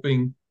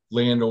helping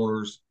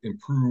landowners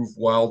improve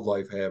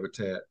wildlife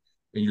habitat,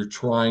 and you're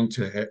trying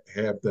to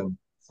have them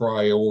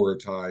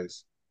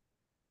prioritize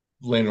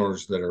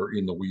landowners that are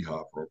in the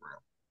WEHA program.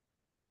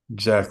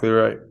 exactly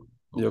right.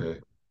 Yep, Okay,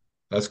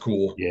 that's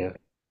cool. Yeah.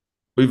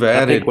 we've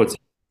I think added,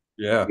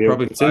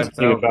 probably what's five interesting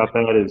thousand. about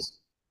that is,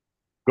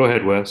 go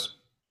ahead, Wes.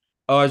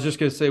 Oh, I was just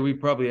gonna say we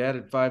probably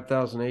added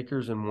 5,000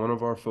 acres in one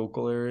of our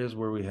focal areas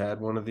where we had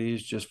one of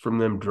these, just from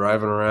them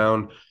driving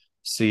around,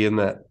 seeing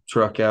that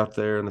truck out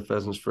there and the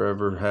Pheasants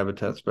Forever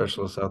habitat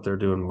specialists out there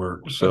doing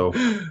work. So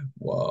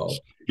Wow.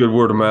 good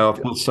word of mouth.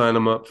 We'll sign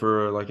them up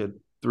for like a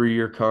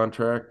 3-year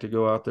contract to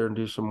go out there and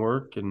do some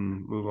work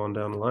and move on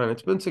down the line.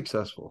 It's been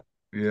successful.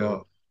 Yeah.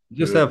 So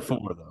just Good. have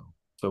 4 though.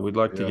 So we'd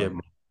like to Yeah. get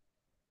more.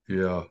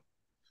 Yeah.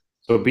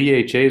 So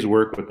BHA's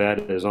work with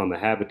that is on the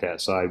habitat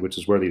side, which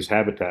is where these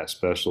habitat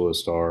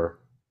specialists are.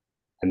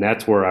 And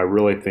that's where I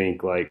really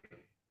think like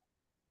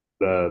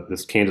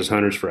this Kansas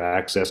Hunters for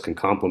Access can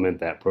complement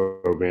that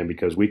program,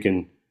 because we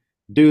can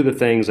do the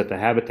things that the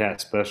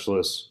habitat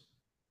specialists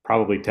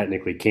probably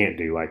technically can't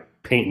do, like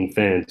painting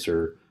fence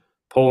or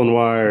pulling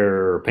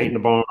wire or painting a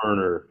barn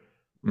or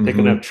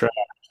picking Mhm. up trash.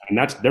 And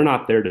they're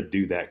not there to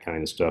do that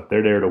kind of stuff.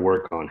 They're there to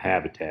work on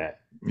habitat.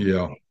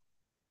 Yeah.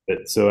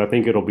 So I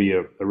think it'll be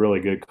a really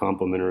good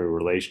complementary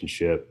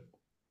relationship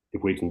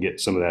if we can get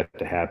some of that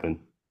to happen.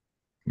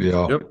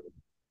 Yeah. Yep.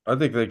 I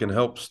think they can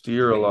help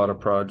steer a lot of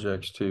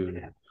projects too.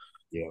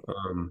 Yeah.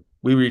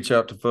 We reach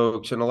out to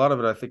folks, and a lot of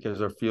it, I think,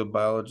 is our field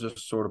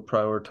biologists sort of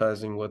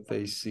prioritizing what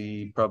they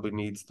see probably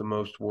needs the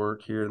most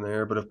work here and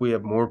there. But if we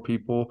have more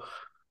people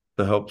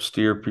to help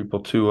steer people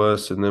to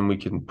us, and then we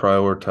can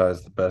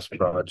prioritize the best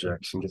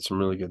projects and get some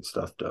really good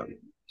stuff done.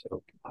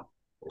 So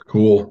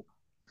Cool.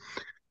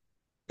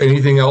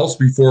 Anything else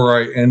before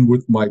I end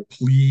with my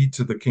plea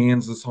to the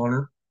Kansas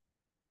hunter?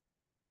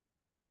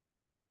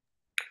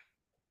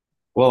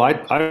 Well, I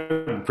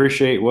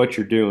appreciate what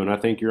you're doing. I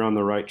think you're on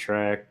the right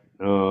track.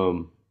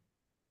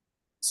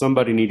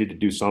 Somebody needed to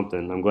do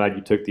something. I'm glad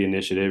you took the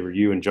initiative, or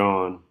you and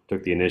John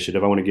took the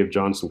initiative. I want to give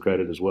John some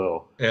credit as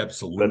well. But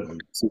Absolutely.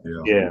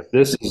 Yeah. yeah,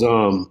 this is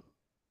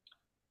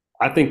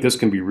I think this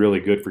can be really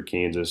good for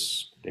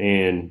Kansas,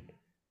 and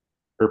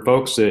for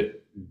folks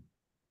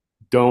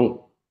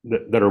don't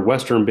that are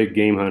Western big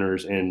game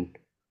hunters and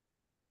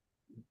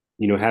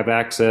have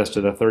access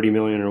to the 30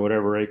 million or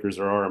whatever acres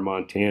there are in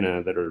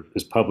Montana that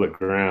is public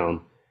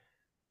ground.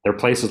 There are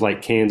places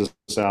like Kansas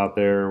out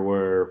there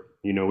where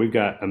we've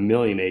got 1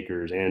 million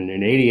acres, and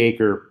an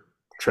 80-acre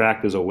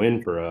tract is a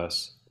win for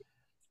us.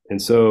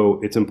 And so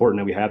it's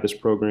important that we have this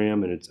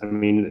program. And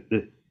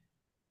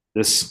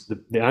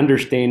the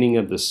understanding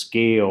of the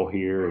scale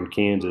here in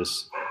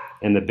Kansas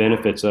and the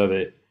benefits of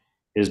it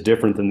is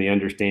different than the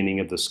understanding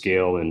of the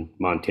scale in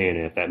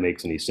Montana, if that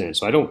makes any sense.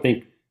 So I don't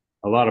think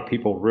a lot of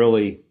people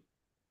really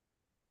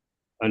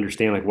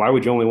understand, like, why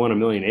would you only want 1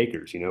 million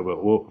acres? But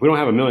if we don't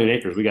have 1 million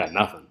acres, we got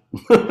nothing.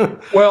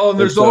 Well, and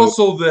there's so,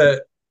 also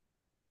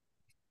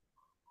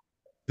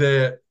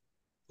that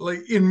like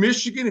in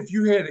Michigan, if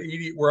you had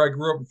 80, where I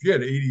grew up, if you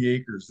had 80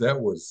 acres, that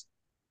was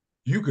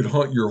you could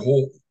hunt your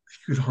whole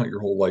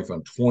life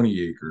on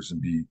 20 acres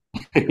and be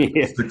a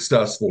yeah,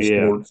 successful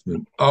yeah,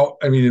 sportsman. Oh,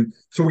 I mean,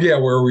 so yeah,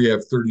 where we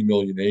have 30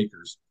 million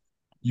acres,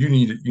 you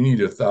need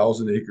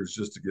 1,000 acres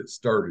just to get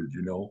started,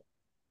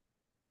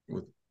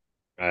 with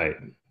right,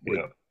 with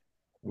yeah.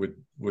 with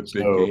big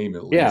So game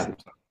at least. yeah,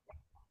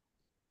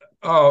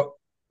 Uh,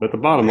 but the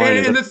bottom line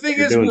is and that the thing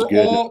you're is, doing is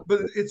good.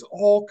 but it's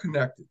all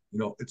connected.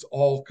 It's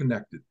all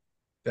connected.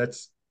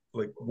 That's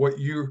like what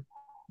your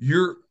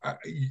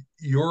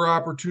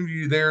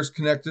opportunity there is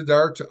connected to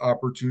our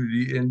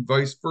opportunity, and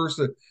vice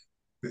versa.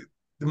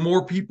 The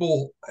more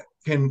people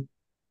can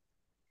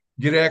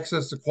get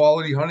access to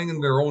quality hunting in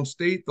their own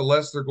state, the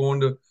less they're going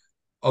to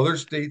other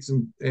states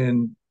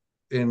and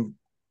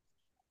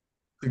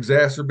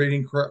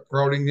exacerbating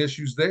crowding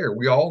issues there.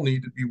 We all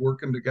need to be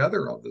working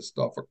together on this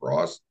stuff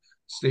across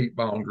state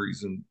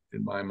boundaries, in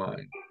my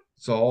mind.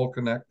 It's all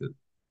connected.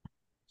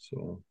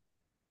 So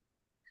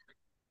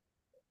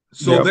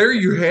Yep. there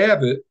you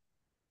have it,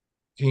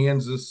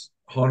 Kansas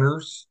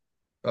hunters.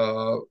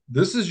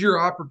 This is your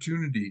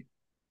opportunity.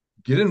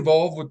 Get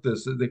involved with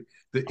this.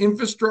 The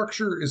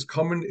infrastructure is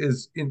coming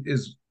is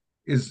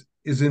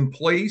in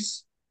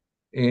place,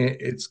 and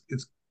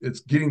it's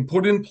getting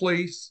put in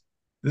place.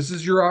 This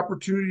is your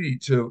opportunity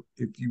to,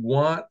 if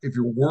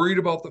you're worried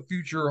about the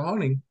future of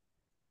hunting,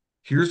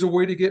 here's a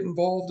way to get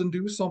involved and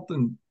do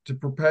something to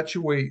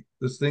perpetuate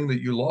this thing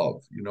that you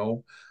love.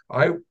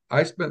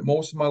 I spent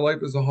most of my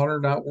life as a hunter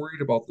not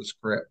worried about this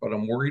crap, but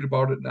I'm worried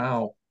about it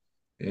now.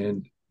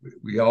 And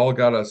we all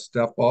got to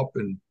step up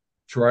and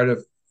try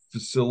to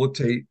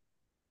facilitate.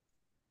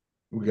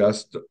 We got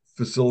to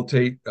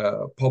facilitate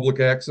public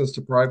access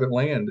to private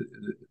land.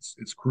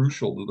 It's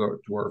crucial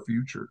to our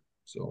future.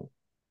 So,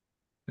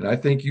 and I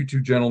thank you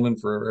two gentlemen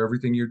for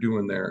everything you're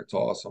doing there. It's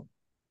awesome.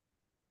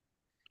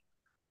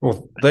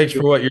 Well, thanks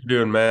for what you're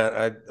doing, Matt.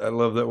 I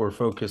love that we're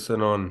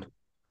focusing on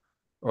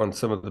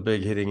some of the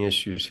big hitting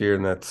issues here,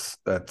 and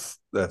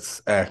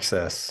that's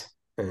access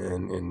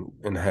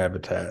and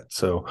habitat.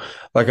 So,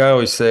 like I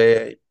always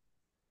say,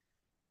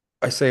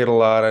 I say it a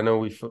lot. I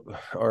know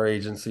our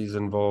agency's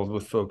involved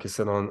with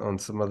focusing on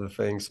some other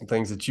things, some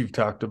things that you've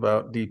talked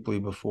about deeply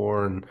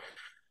before. And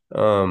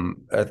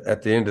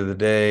at the end of the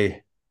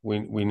day,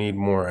 we need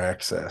more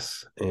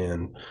access,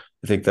 and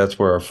I think that's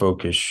where our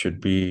focus should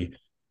be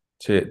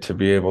to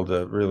be able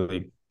to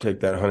really take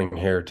that hunting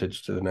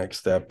heritage to the next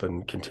step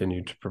and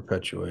continue to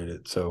perpetuate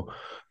it. So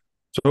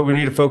So what we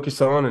need to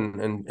focus on,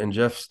 and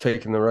Jeff's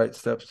taking the right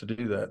steps to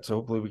do that. So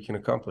hopefully we can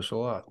accomplish a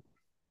lot.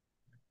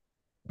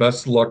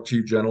 Best of luck to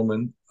you,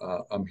 gentlemen.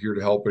 I'm here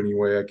to help any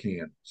way I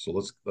can. So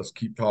let's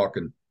keep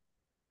talking.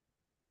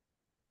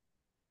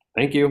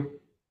 Thank you.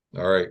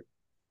 All right.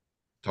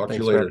 Talk to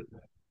Thanks, you later.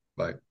 man.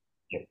 Bye.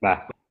 Okay,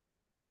 bye.